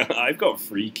 Like, I've got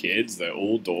 3 kids, they're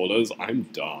all daughters, I'm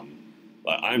done.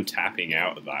 Like, I'm tapping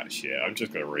out of that shit. I'm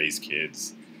just gonna raise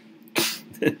kids.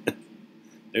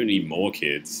 Don't need more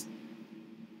kids.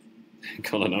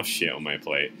 Got enough shit on my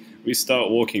plate. We start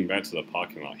walking back to the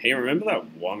parking lot. Hey, remember that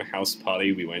one house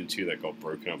party we went to that got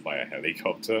broken up by a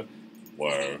helicopter?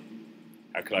 Whoa.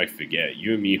 How could I forget?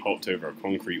 You and me hopped over a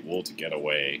concrete wall to get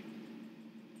away.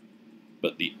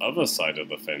 But the other side of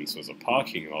the fence was a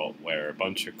parking lot where a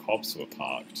bunch of cops were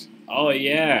parked. Oh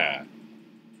yeah!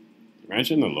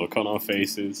 Imagine the look on our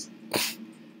faces.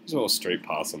 Just walked straight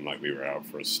past them like we were out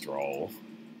for a stroll.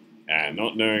 And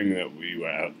not knowing that we were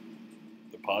at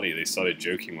the party, they started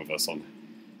joking with us on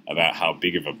about how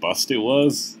big of a bust it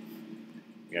was.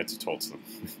 We had to talk to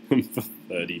them for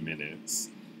 30 minutes.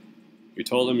 We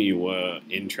told them you were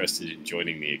interested in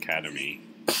joining the academy.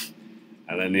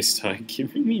 And then they started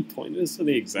giving me pointers for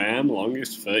the exam.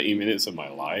 Longest 30 minutes of my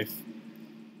life.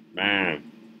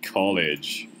 Man,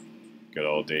 college. Good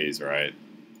old days, right?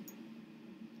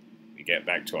 We get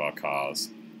back to our cars.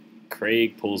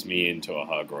 Craig pulls me into a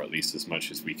hug, or at least as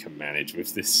much as we can manage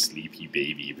with this sleepy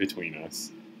baby between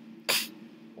us.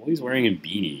 All he's wearing a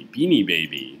beanie. Beanie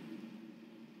baby.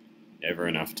 Never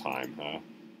enough time, huh?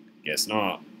 Guess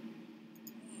not.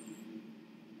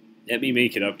 Let me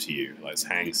make it up to you. Let's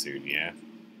hang soon, yeah?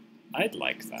 I'd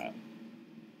like that.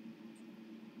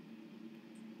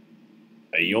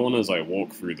 I yawn as I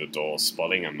walk through the door,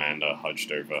 spotting Amanda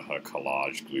hunched over her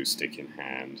collage glue stick in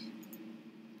hand.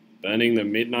 Burning the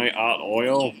midnight art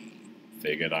oil?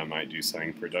 Figured I might do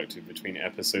something productive between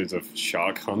episodes of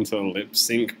Shark Hunter lip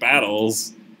sync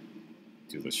battles.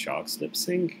 Do the sharks lip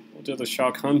sync? Or do the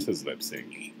shark hunters lip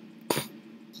sync?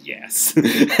 Yes.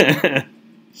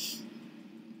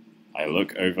 I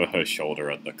look over her shoulder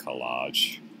at the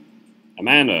collage.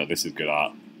 Amanda, this is good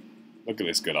art. Look at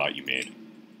this good art you made.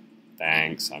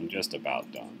 Thanks, I'm just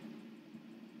about done.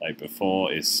 Like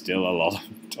before is still a lot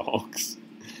of dogs.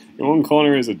 In one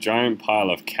corner is a giant pile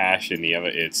of cash, in the other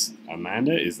it's,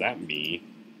 Amanda, is that me?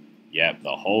 Yep,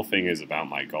 the whole thing is about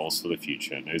my goals for the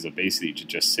future, and those are basically to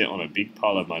just sit on a big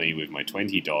pile of money with my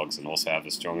 20 dogs and also have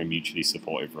a strong and mutually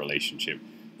supportive relationship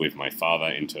with my father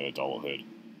into adulthood.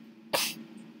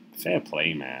 Fair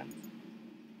play, man.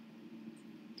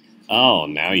 Oh,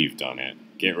 now you've done it.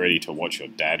 Get ready to watch your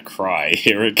dad cry.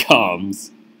 Here it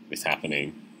comes. It's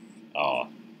happening. Oh.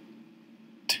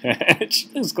 She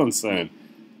looks concerned.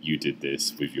 You did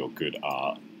this with your good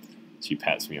art. She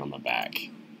pats me on the back.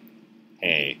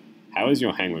 Hey, how is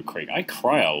your hang with Craig? I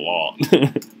cry a lot.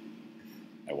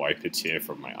 I wipe a tear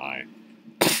from my eye.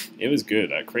 It was good.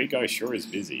 That Craig guy sure is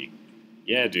busy.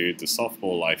 Yeah, dude, the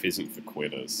softball life isn't for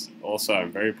quitters. Also,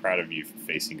 I'm very proud of you for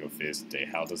facing your fears today.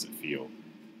 How does it feel?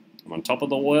 I'm on top of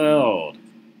the world.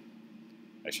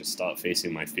 I should start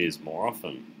facing my fears more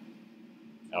often.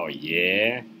 Oh,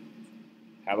 yeah?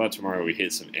 How about tomorrow we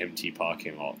hit some empty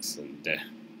parking lots and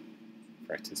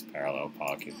practice parallel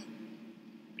parking?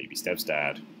 Baby steps,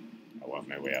 Dad. I work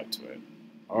my way up to it.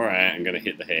 Alright, I'm gonna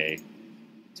hit the hay.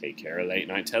 Take care of late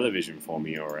night television for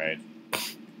me, alright?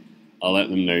 I'll let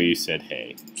them know you said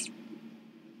hey.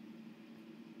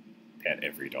 Pet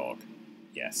every dog.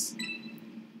 Yes.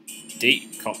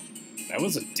 Date. That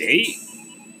was a date?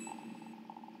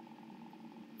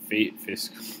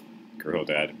 Fisk. Girl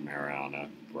dad. Mariana.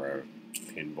 Bro.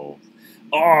 Pinball.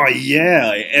 Oh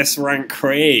yeah! S-rank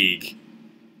Craig!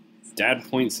 Dad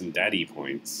points and daddy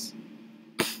points.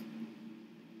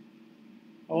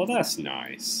 Oh, that's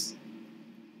nice.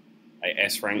 I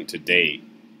S-rank to date.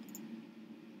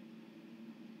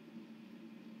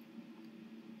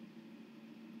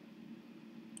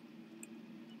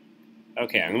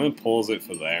 Okay, I'm going to pause it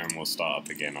for there and we'll start up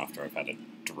again after I've had a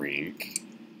drink.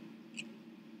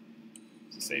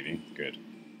 Is it saving? Good.